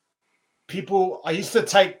to I used to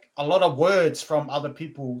take a lot of words from other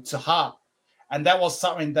people to heart, and that was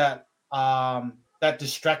something that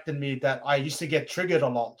distracted me. That I used to get triggered a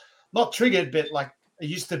lot, not triggered, but like it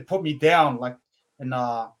used to put me down, like in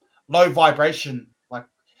low vibration,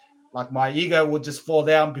 like my ego would just fall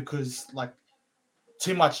down because like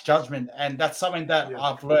too much judgment, and that's something that yeah,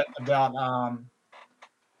 I've learned about.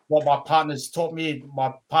 What my partners taught me.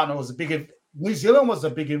 My partner was New Zealand was a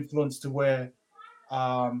big influence to where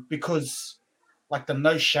because like the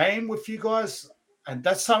no shame with you guys, and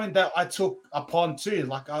that's something that I took upon too.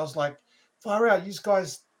 Like I was like, far out, you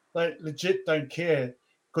guys don't care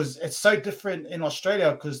because it's so different in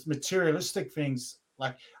Australia because materialistic things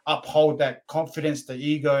like uphold that confidence, the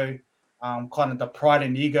ego, kind of the pride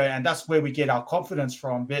and ego, and that's where we get our confidence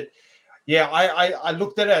from. But yeah, I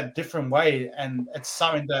looked at it a different way, and it's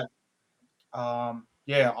something that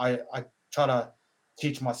yeah, I try to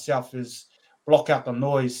teach myself is block out the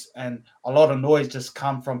noise, and a lot of noise just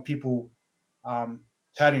come from people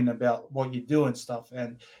chatting about what you do and stuff.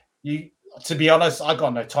 And you, to be honest, I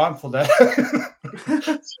got no time for that.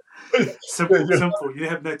 simple. You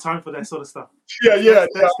have no time for that sort of stuff. Yeah, yeah,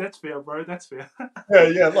 That's fair, bro. That's fair. yeah,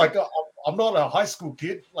 yeah. Like I'm not a high school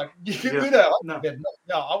kid. Like you can Yeah, do that. no,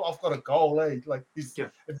 Yeah, I've got a goal. Like this, yeah,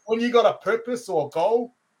 when you got a purpose or a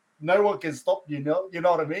goal, no one can stop you. You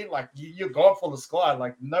know what I mean? Like you're going for the sky.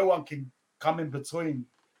 Like no one can come in between,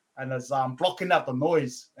 and it's blocking out the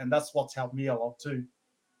noise, and that's what's helped me a lot too.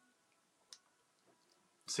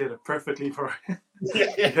 said it perfectly, bro. Yeah, You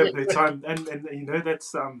yeah, have no time, and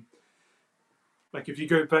that's like if you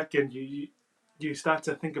go back and you start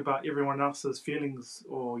to think about everyone else's feelings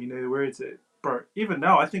or the words that, bro, even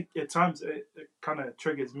now I think at times it kind of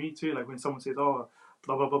triggers me too, like when someone says, oh,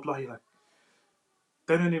 blah blah blah blah, you're like,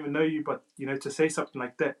 they don't even know you, but to say something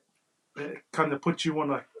like that, it kind of puts you on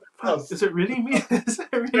like, fuck, is it really me? Is it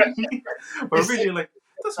really me? But it's really, like,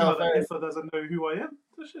 doesn't stuff, matter if it doesn't know who I am.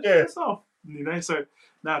 Just yeah, piss off. So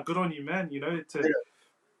now good on you, man.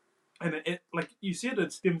 And it like you said,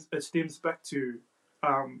 it stems back to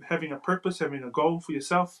having a purpose, having a goal for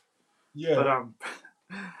yourself. Yeah. But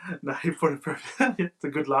no, you put it perfect. It's a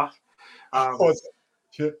good laugh. Of Um, course.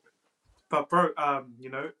 Yeah. but bro,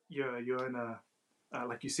 you're in a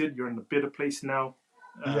like you said, you're in a better place now.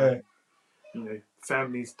 Yeah. Um,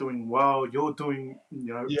 family's doing well. You're doing,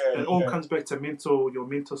 Yeah. it all Yeah. comes back to your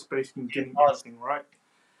mental space and It getting does. everything right.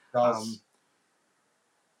 Um, Does.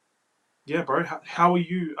 yeah, bro. How are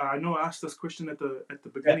you? I know I asked this question at the Yeah.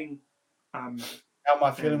 beginning, um, How am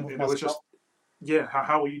I feeling and with it was myself? just, yeah.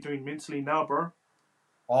 How are you doing mentally now, bro?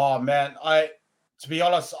 Oh man, to be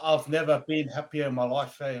honest, I've never been happier in my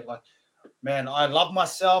life. Like, man, I love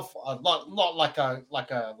myself. I not like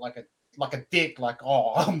a dick, like,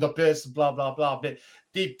 oh, I'm the best, blah blah blah. But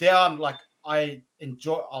deep down, like, I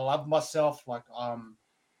love myself. Like,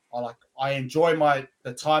 I enjoy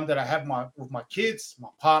the time that I have with my kids, my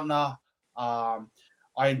partner. Um,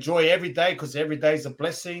 I enjoy every day because every day is a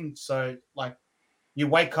blessing. So, like, you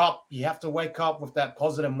have to wake up with that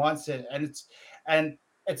positive mindset, and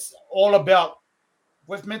it's all about,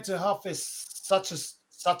 with mental health is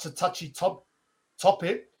such a touchy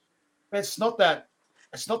topic. It's not that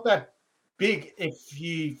it's not that big if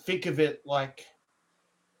you think of it like,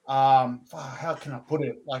 how can I put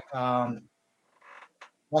it, like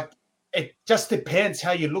it just depends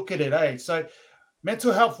how you look at it, eh? So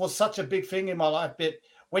mental health was such a big thing in my life, but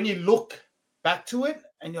when you look back to it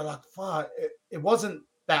and you're like, fuck, it wasn't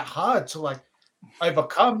that hard to, like,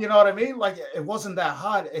 overcome, you know what I mean? Like, it wasn't that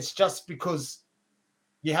hard. It's just because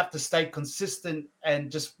you have to stay consistent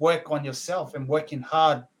and just work on yourself and working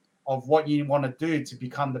hard of what you want to do to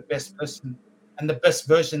become the best person and the best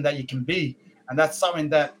version that you can be. And that's something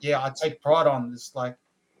that, yeah, I take pride on. It's like,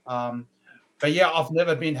 um, but yeah, I've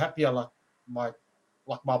never been happier. My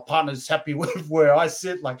my partner's happy with where I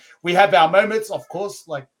sit. Like, we have our moments, of course,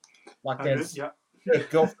 like I know, as yeah.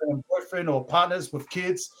 girlfriend and boyfriend or partners with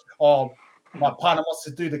kids, or my partner wants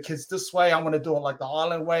to do the kids this way, I'm going to do it like the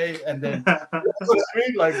island way, and then, you know what I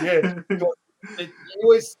mean? Like, yeah,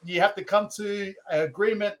 you have to come to an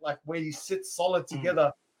agreement, like, where you sit solid Mm,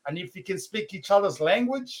 together, and if you can speak each other's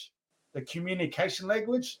language, the communication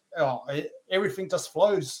language, everything just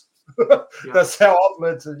flows. yeah. That's how I've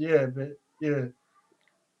learned to, yeah, but yeah,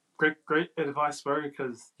 Great advice, bro.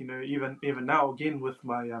 Because even now, again, with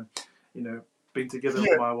my you know, been together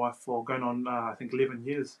with yeah, my wife for going on, I think 11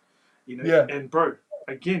 years. yeah, And bro,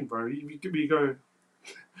 again, bro, we go,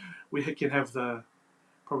 we can have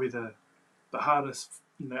probably the hardest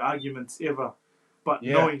arguments ever, but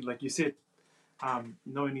yeah, knowing, like you said,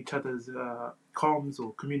 knowing each other's comms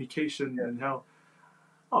or communication yeah. and how,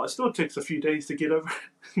 it still takes a few days to get over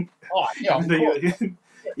it. Oh, yeah, even of though course, you're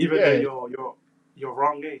even though yeah, you're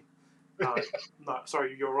wrong, eh? No,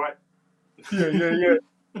 sorry, you're right. yeah, yeah,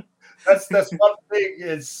 yeah. That's one thing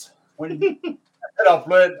is when that I've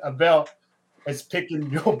learned about is picking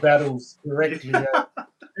your battles correctly. Yeah.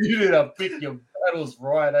 You need to pick your battles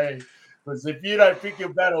right, eh? Because if you don't pick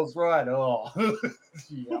your battles right, oh,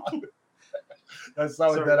 yeah, that's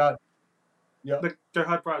something Sorry. that yeah, Look, go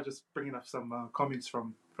ahead, bro. Just bringing up some comments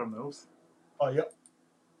from those. oh, yeah,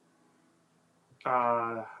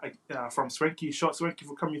 From Swanky, short Swanky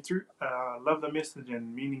for coming through. Love the message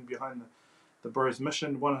and meaning behind the bro's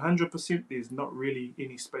mission. 100%. There's not really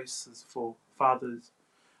any spaces for fathers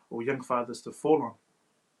or young fathers to fall on.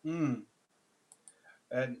 mm.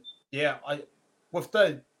 And yeah, I with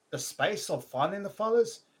the space of finding the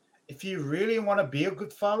fathers, if you really want to be a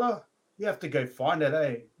good father, you have to go find it,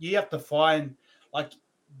 eh? You have to find, like,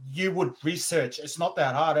 you would research. It's not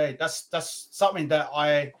that hard, eh? That's something that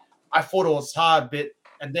I thought it was hard, but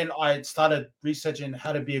and then I started researching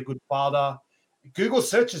how to be a good father. Google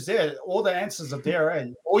search is there, all the answers are there, eh?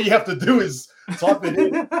 All you have to do is type it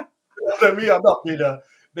in. You know what I mean? I'm not being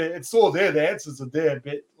it's all there. The answers are there,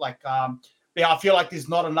 but like, yeah, I feel like there's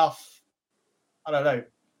not enough. I don't know,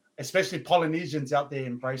 especially Polynesians out there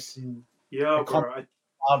embracing the Yeah, concept bro.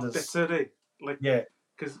 of That's others. it, eh? Like, Yeah,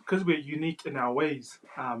 because we're unique in our ways.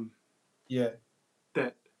 yeah,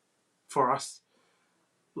 That for us,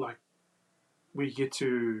 like, we get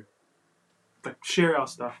to like share our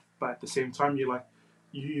stuff, but at the same time, you're like,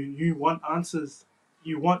 you want answers.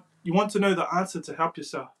 You want to know the answer to help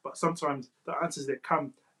yourself, but sometimes the answers that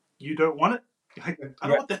come, you don't want it. You're like, I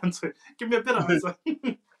don't yeah, want the answer. Give me a better answer.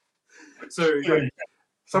 So yeah. like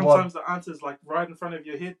Come on, sometimes the answer is like right in front of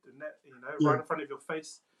your head, and that yeah, right in front of your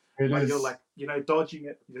face, it but you're is. like Yeah, dodging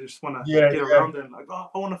it. You just want to yeah, get around it, and like, oh,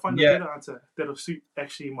 I want to find a yeah. better answer that'll suit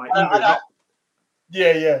actually my I, ego, I, not.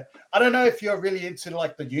 Yeah, yeah. I don't know if you're really into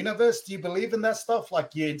like the universe. Do you believe in that stuff?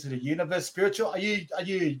 Like you're into the universe, spiritual?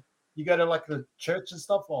 You go to like the church and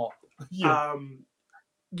stuff, or yeah, Um,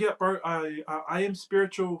 yeah, bro. I am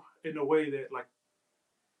spiritual in a way that like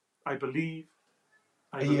I believe.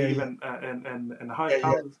 I yeah, believe yeah, in high yeah, yeah,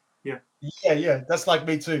 powers. Yeah. yeah, yeah. That's like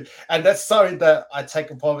me too, and that's something that I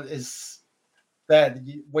take upon is that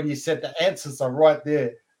when you said the answers are right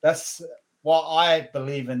there, that's what I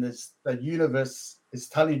believe in. Is the universe is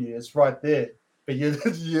telling you it's right there, but you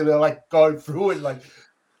you know like go through it like.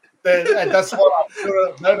 And that's what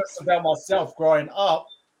I noticed about myself growing up.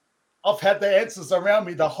 I've had the answers around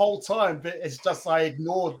me the whole time, but it's just I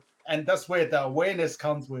ignored, and that's where the awareness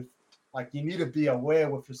comes with. Like you need to be aware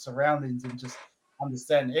with your surroundings and just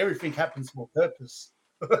understand everything happens for a purpose.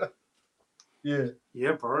 Yeah,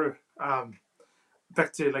 Yeah, bro.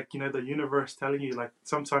 Back to like the universe telling you like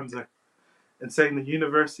sometimes like and saying the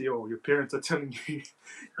university or your parents are telling you,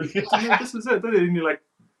 this is it, and you're like,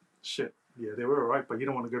 shit. Yeah, they were right, but you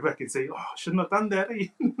don't want to go back and say, oh, I shouldn't have done that.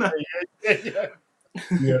 yeah, yeah,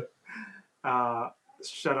 yeah, uh,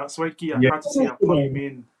 Shout out, Swanky. I yeah. proud to see our poly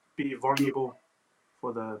men be vulnerable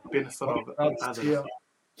for the benefit of others. Yeah,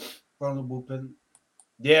 vulnerable, but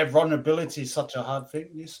yeah, vulnerability is such a hard thing.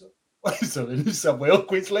 Lisa, so in New South Wales,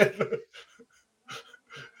 Queensland,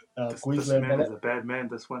 This Queensland, man is a bad man.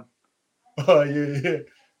 This one. oh yeah, yeah.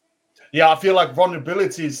 Yeah, I feel like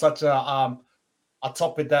vulnerability is such a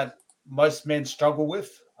topic that most men struggle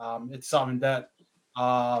with. It's something that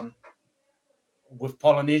um, with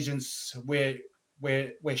Polynesians we're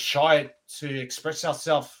shy to express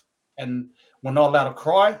ourselves and we're not allowed to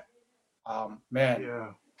cry. Man,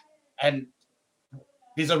 Yeah. and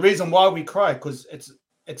there's a reason why we cry because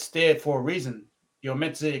it's there for a reason. You're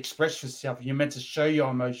meant to express yourself. You're meant to show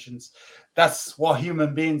your emotions. That's what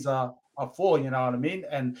human beings are for. You know what I mean?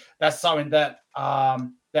 And that's something that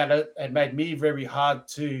it made me very hard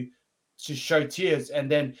to show tears. And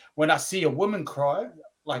then when I see a woman cry,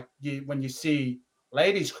 like when you see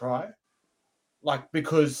ladies cry, like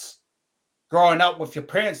because growing up with your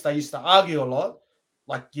parents, they used to argue a lot.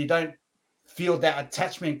 Like you don't feel that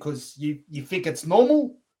attachment because you think it's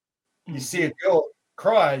normal. You see Mm-hmm. a girl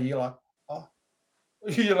cry, you're like, oh,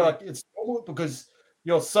 you're Yeah. like, it's normal because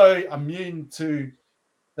you're so immune to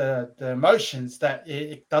the emotions that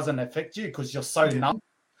it doesn't affect you because you're so Yeah. numb.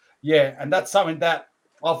 Yeah, and that's something that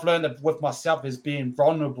I've learned with myself is being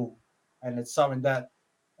vulnerable, and it's something that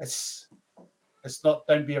it's it's not.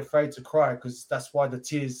 Don't be afraid to cry because that's why the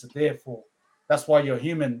tears are there for. That's why you're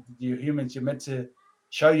human. You're humans. You're meant to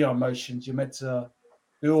show your emotions. You're meant to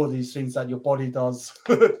do all these things that your body does.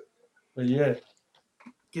 But yeah,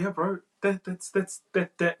 Yeah, bro. That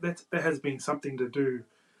has been something to do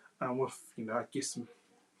with I guess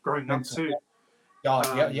growing up mental. too.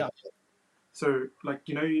 Yeah, yeah, Um, yeah, so like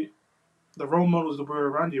the role models that were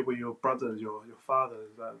around you were your brothers, your fathers,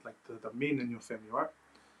 like the men in your family, right?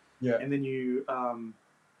 yeah, And then you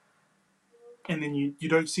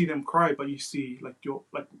don't see them cry, but you see like your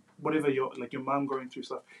like whatever your like your mom going through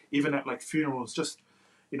stuff, even at like funerals, just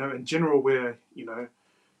in general where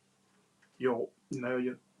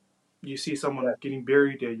you see someone getting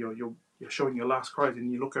buried there, you're showing your last cries,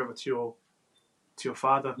 and you look over to your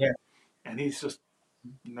father, yeah, and he's just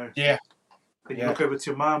you know. yeah, Then you yeah, look over to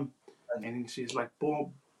your mom, and she's like yeah,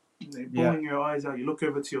 bawling your eyes out. You look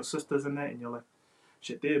over to your sisters and that, and you're like,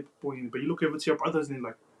 shit, they're bawling. But you look over to your brothers, and they're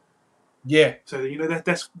like, yeah, so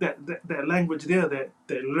that language there, that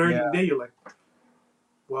yeah, learning there, you're like,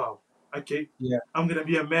 wow, okay, yeah, I'm gonna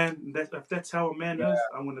be a man. If that's how a man yeah, is,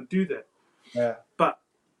 I'm gonna do that. yeah. But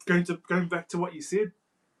going back to what you said,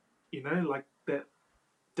 like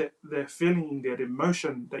that feeling, that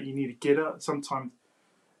emotion that you need to get out. Sometimes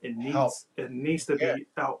Help. it needs to Yeah, be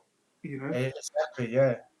out. You know, exactly.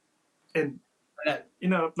 Yeah, and and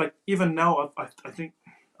like even now, I think,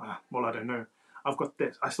 well, I don't know. I've got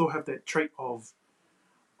that. I still have that trait of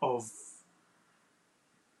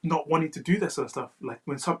not wanting to do that sort of stuff. Like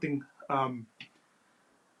when something, when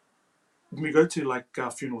we go to like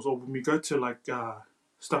funerals, or when we go to like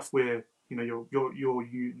stuff where your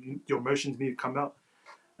emotions need to come out.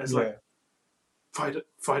 It's like yeah, fight it,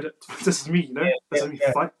 fight it. This is me, yeah, This is me.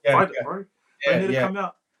 yeah, Fight, yeah, fight it, bro. They yeah, need to yeah, come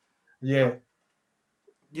out. yeah, But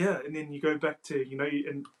yeah, and then you go back to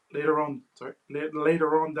and later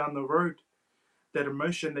on down the road, that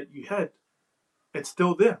emotion that you had, it's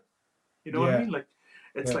still there. You know what I yeah, mean? Like,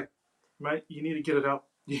 it's yeah, like, mate, you need to get it out.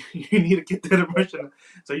 You need to get that emotion.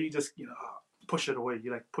 So you just, push it away.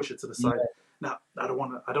 You like push it to the yeah, side. No, I don't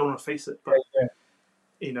want to. I don't want to face it. But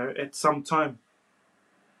yeah, at some time,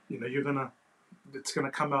 you're gonna, it's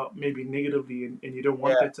gonna come out maybe negatively, and you don't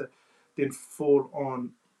want yeah, that then fall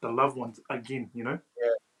on the loved ones again. You know.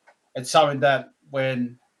 It's something that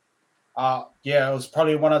when yeah, it was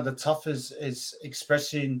probably one of the toughest is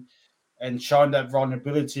expressing and showing that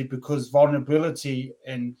vulnerability, because vulnerability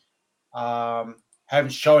and having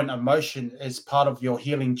showing emotion is part of your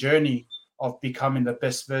healing journey of becoming the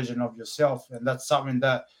best version of yourself. And that's something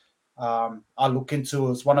that I look into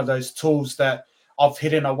as one of those tools that I've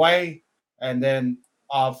hidden away. And then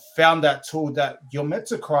I've found that tool that you're meant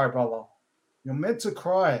to cry, brother. You're meant to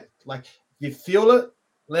cry. Like, you feel it,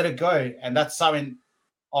 let it go. And that's something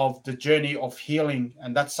of the journey of healing.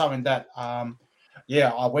 And that's something that, yeah,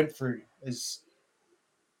 I went through, is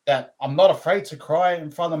that I'm not afraid to cry in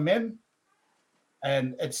front of men.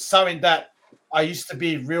 And it's something that I used to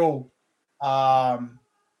be real um,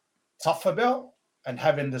 tough about, and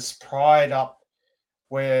having this pride up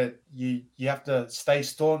where you have to stay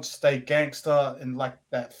staunch, stay gangster, and like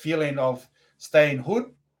that feeling of staying hood,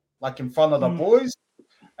 like in front of the Mm. boys.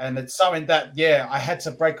 And it's something that, yeah, I had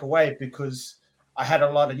to break away, because I had a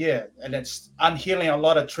lot of, yeah, and it's unhealing a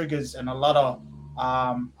lot of triggers and a lot of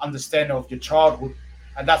understanding of your childhood.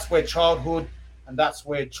 And that's where childhood and that's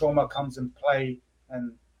where trauma comes in play.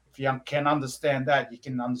 And if you can understand that, you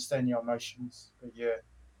can understand your emotions. But yeah.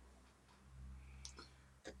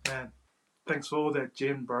 Man, thanks for all that,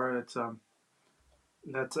 Jim, bro. It's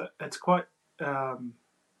quite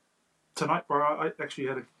tonight, bro. I actually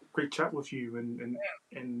had a great chat with you, and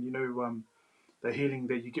you know the healing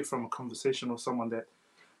that you get from a conversation with someone that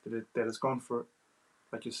has gone through it,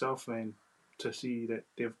 like yourself, and to see that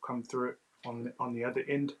they've come through it on the other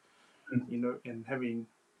end, you know, and having,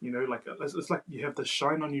 you know, like it's like you have the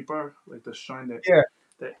shine on you, bro. Like the shine Yeah.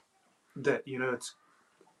 that that you know, it's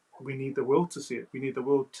we need the world to see it. We need the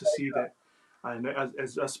world to see that. I know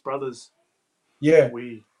as us brothers, Yeah.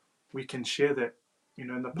 we can share that. You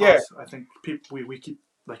know, in the Yeah. past, I think people we keep,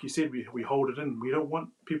 like you said, we hold it in. We don't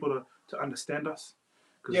want people to understand us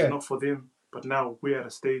because it's Yeah. not for them. But now we're at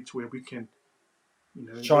a stage where we can, you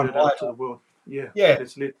know, let Shine it light. out to the world. Yeah, Yeah.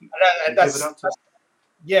 let's let And give it out to.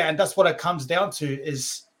 yeah, and that's what it comes down to,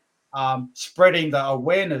 is spreading the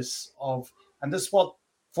awareness of, and this is what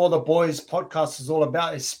For the Boys podcast is all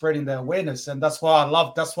about, is spreading the awareness. And that's why I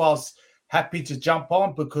was happy to jump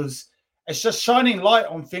on, because it's just shining light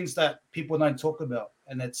on things that people don't talk about.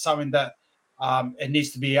 And it's something that it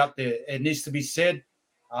needs to be out there. It needs to be said.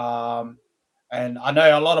 Um, and I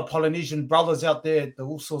know a lot of Polynesian brothers out there, the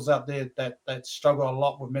Usos out there, that struggle a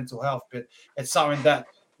lot with mental health, but it's something that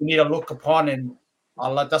we need to look upon. And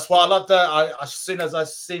that's why I love that. As soon as I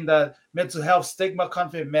seen the mental health stigma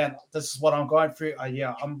country, man, this is what I'm going through.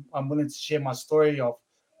 Yeah, I'm willing to share my story of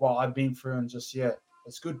what I've been through, and just, yeah,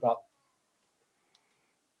 it's good, but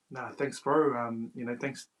Nah, thanks, bro. You know,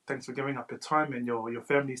 thanks for giving up your time and your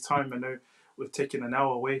family's time. I know we've taken an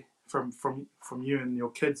hour away from you and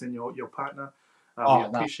your kids and your partner. We no,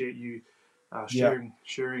 appreciate you yeah,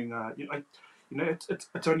 sharing. You know,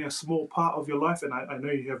 it's only a small part of your life, and I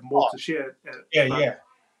know you have more oh, to share. yeah, But yeah,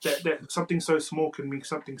 that something so small can mean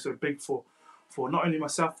something so big for not only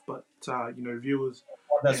myself but you know, viewers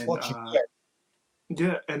that's and watching, yeah,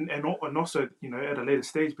 yeah, and also, you know, at a later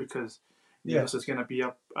stage, because you know yeah, this is going to be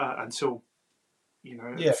up until, you know,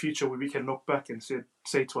 in the yeah, future, where we can look back and say to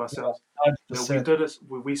yeah, ourselves, you know, we 100%, did this,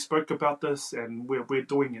 we spoke about this, and we're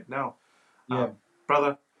doing it now. yeah,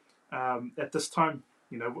 Brother, at this time,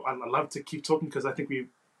 you know, I love to keep talking because I think we've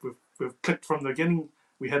clicked from the beginning.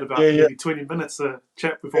 We had yeah, about yeah, maybe 20 minutes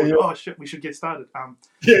chat before yeah, we yeah, go, oh shit, we should get started.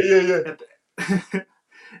 yeah, yeah, yeah, At the,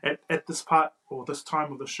 at this part or this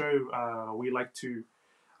time of the show, we like to,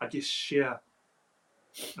 I guess, share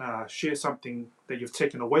something that you've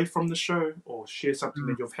taken away from the show, or share something mm,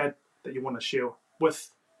 that you've had that you want to share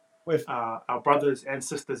with with, our brothers and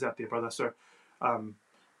sisters out there, brother. So, um,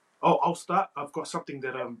 I'll start. I've got something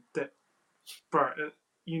that bro,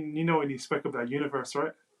 you know when you spoke about universe,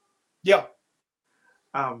 right? yeah,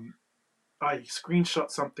 Um, I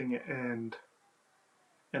screenshot something, and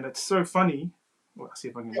it's so funny. Well, let's see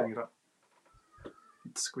if I can yeah. bring it up.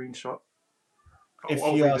 Screenshot. If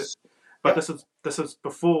I'll you read it. But yeah, this is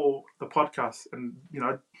before the podcast, and you know,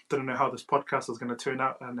 I didn't know how this podcast was going to turn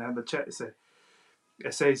out. And the chat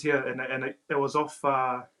it says here, and it was off.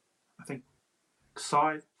 I think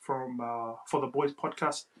Sai from For the Boys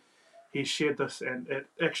podcast. He shared this, and it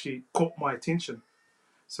actually caught my attention.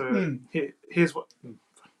 So mm, here's what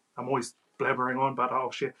I'm always blabbering on, but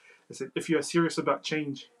I'll share. It said, if you're serious about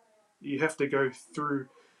change, you have to go through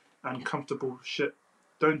uncomfortable shit.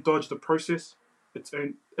 Don't dodge the process.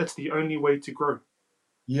 It's the only way to grow.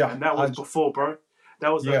 yeah, And that was before, bro.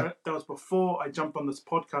 yeah, That was before I jumped on this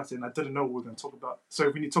podcast, and I didn't know what we were going to talk about. So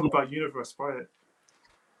when you talk about universe, bro,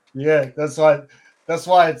 Yeah, that's why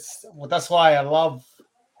I love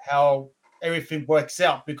how everything works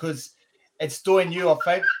out, because it's doing you a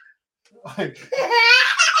favor.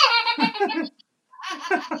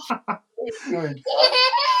 Go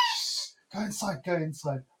inside, go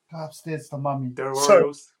upstairs to mummy. Don't So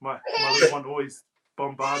worry, my little one always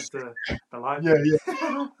bombards the life. yeah,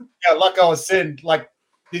 like I was saying, like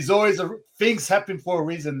there's always things happen for a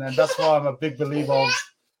reason, and that's why I'm a big believer of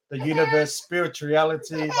the universe,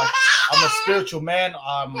 spirituality. Like I'm a spiritual man.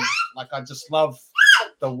 Like I just love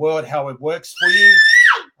the world, how it works for you.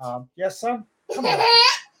 Yes, son, come on.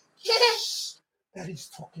 Daddy's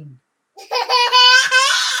talking.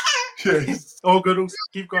 Yes. All good.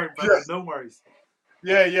 Keep going, brother. Yes. No worries.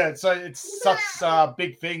 Yeah. So it's such a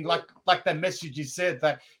big thing. Like that message you said,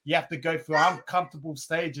 that you have to go through uncomfortable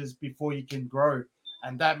stages before you can grow,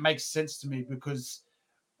 and that makes sense to me because,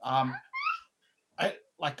 I'm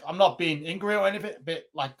not being angry or anything, but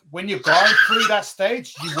like when you're going through that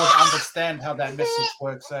stage, you would understand how that message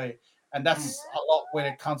works, eh? And that's a lot when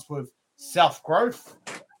it comes with self growth.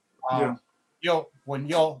 When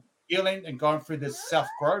you're healing and going through this self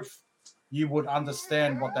growth, you would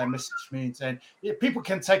understand what that message means. And yeah, people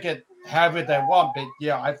can take it however they want, but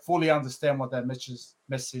yeah, I fully understand what that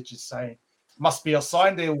message is saying. Must be a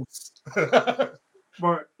sign there.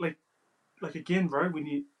 Bro, like again, bro,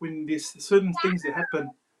 when there's certain things that happen,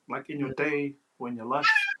 like in your day or in your life,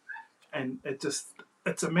 and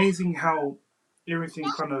it's amazing how everything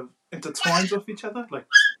kind of intertwines with each other. Like,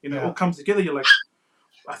 it all comes together. You're like,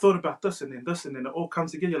 I thought about this, and then it all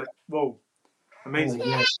comes together. You're like, whoa, amazing.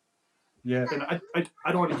 Yeah. And I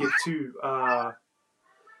don't want to get too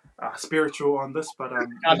spiritual on this, but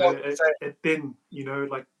then back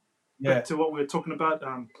to what we were talking about.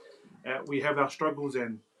 We have our struggles,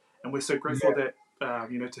 and we're so grateful that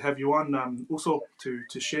to have you on, also to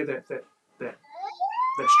share that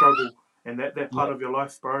struggle and that part of your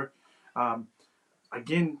life, bro.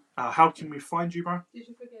 Again, how can we find you, bro? Did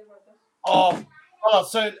you forget about that?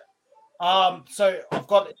 So I've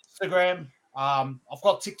got Instagram, I've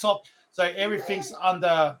got TikTok. So everything's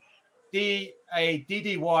under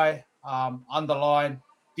DADDY underline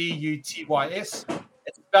DUTYS.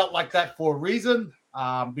 It's spelled like that for a reason,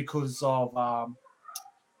 because of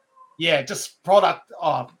just product.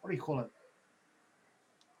 What do you call it?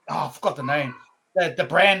 I forgot the name. The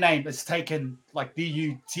brand name is taken like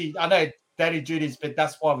DUT. I know Daddy Duties, but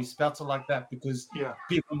that's why we spelled it like that, because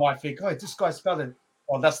people might think, oh, this guy spelled it.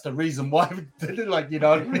 Well, that's the reason why we did it. Like,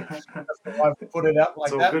 that's why we put it out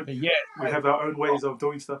like that. Good. But we have our own ways of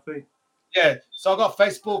doing stuff there. Yeah. So I got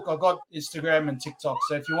Facebook, I got Instagram and TikTok.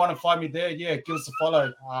 So if you want to find me there, give us a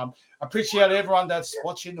follow. I appreciate everyone that's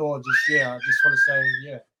watching, or I just want to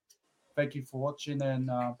say, thank you for watching,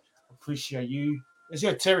 and appreciate you. Is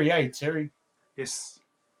your Terry? Terry? Yes.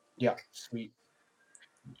 Yeah. Sweet.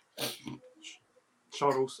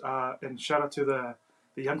 Charles, and shout out to the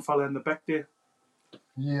young fella in the back there.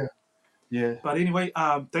 Yeah. But anyway,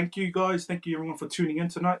 thank you guys. Thank you everyone for tuning in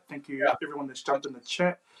tonight. Thank you everyone that's jumped in the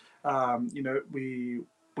chat.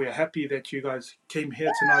 We're happy that you guys came here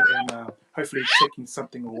tonight, and hopefully taking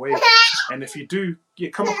something away. And if you do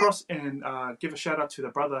come across, and give a shout out to the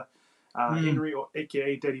brother Henry, or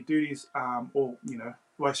aka Daddy Duties, or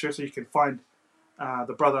vice versa. You can find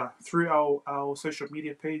the brother through our social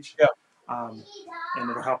media page. And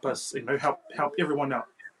it'll help us, help everyone out.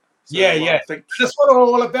 So, that's what we're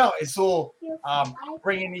all about. It's all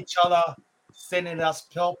bringing each other, sending us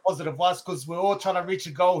positive vibes, because we're all trying to reach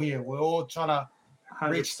a goal here. We're all trying to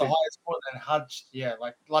 100%. Reach the highest point and Hajj.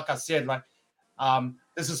 Like I said,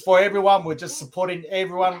 this is for everyone. We're just supporting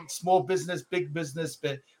everyone, small business, big business,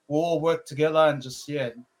 but we'll all work together and just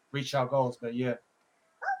reach our goals. But nice,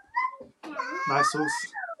 Sauce.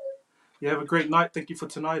 You have a great night. Thank you for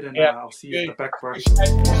tonight, and I'll see you at the back, bro.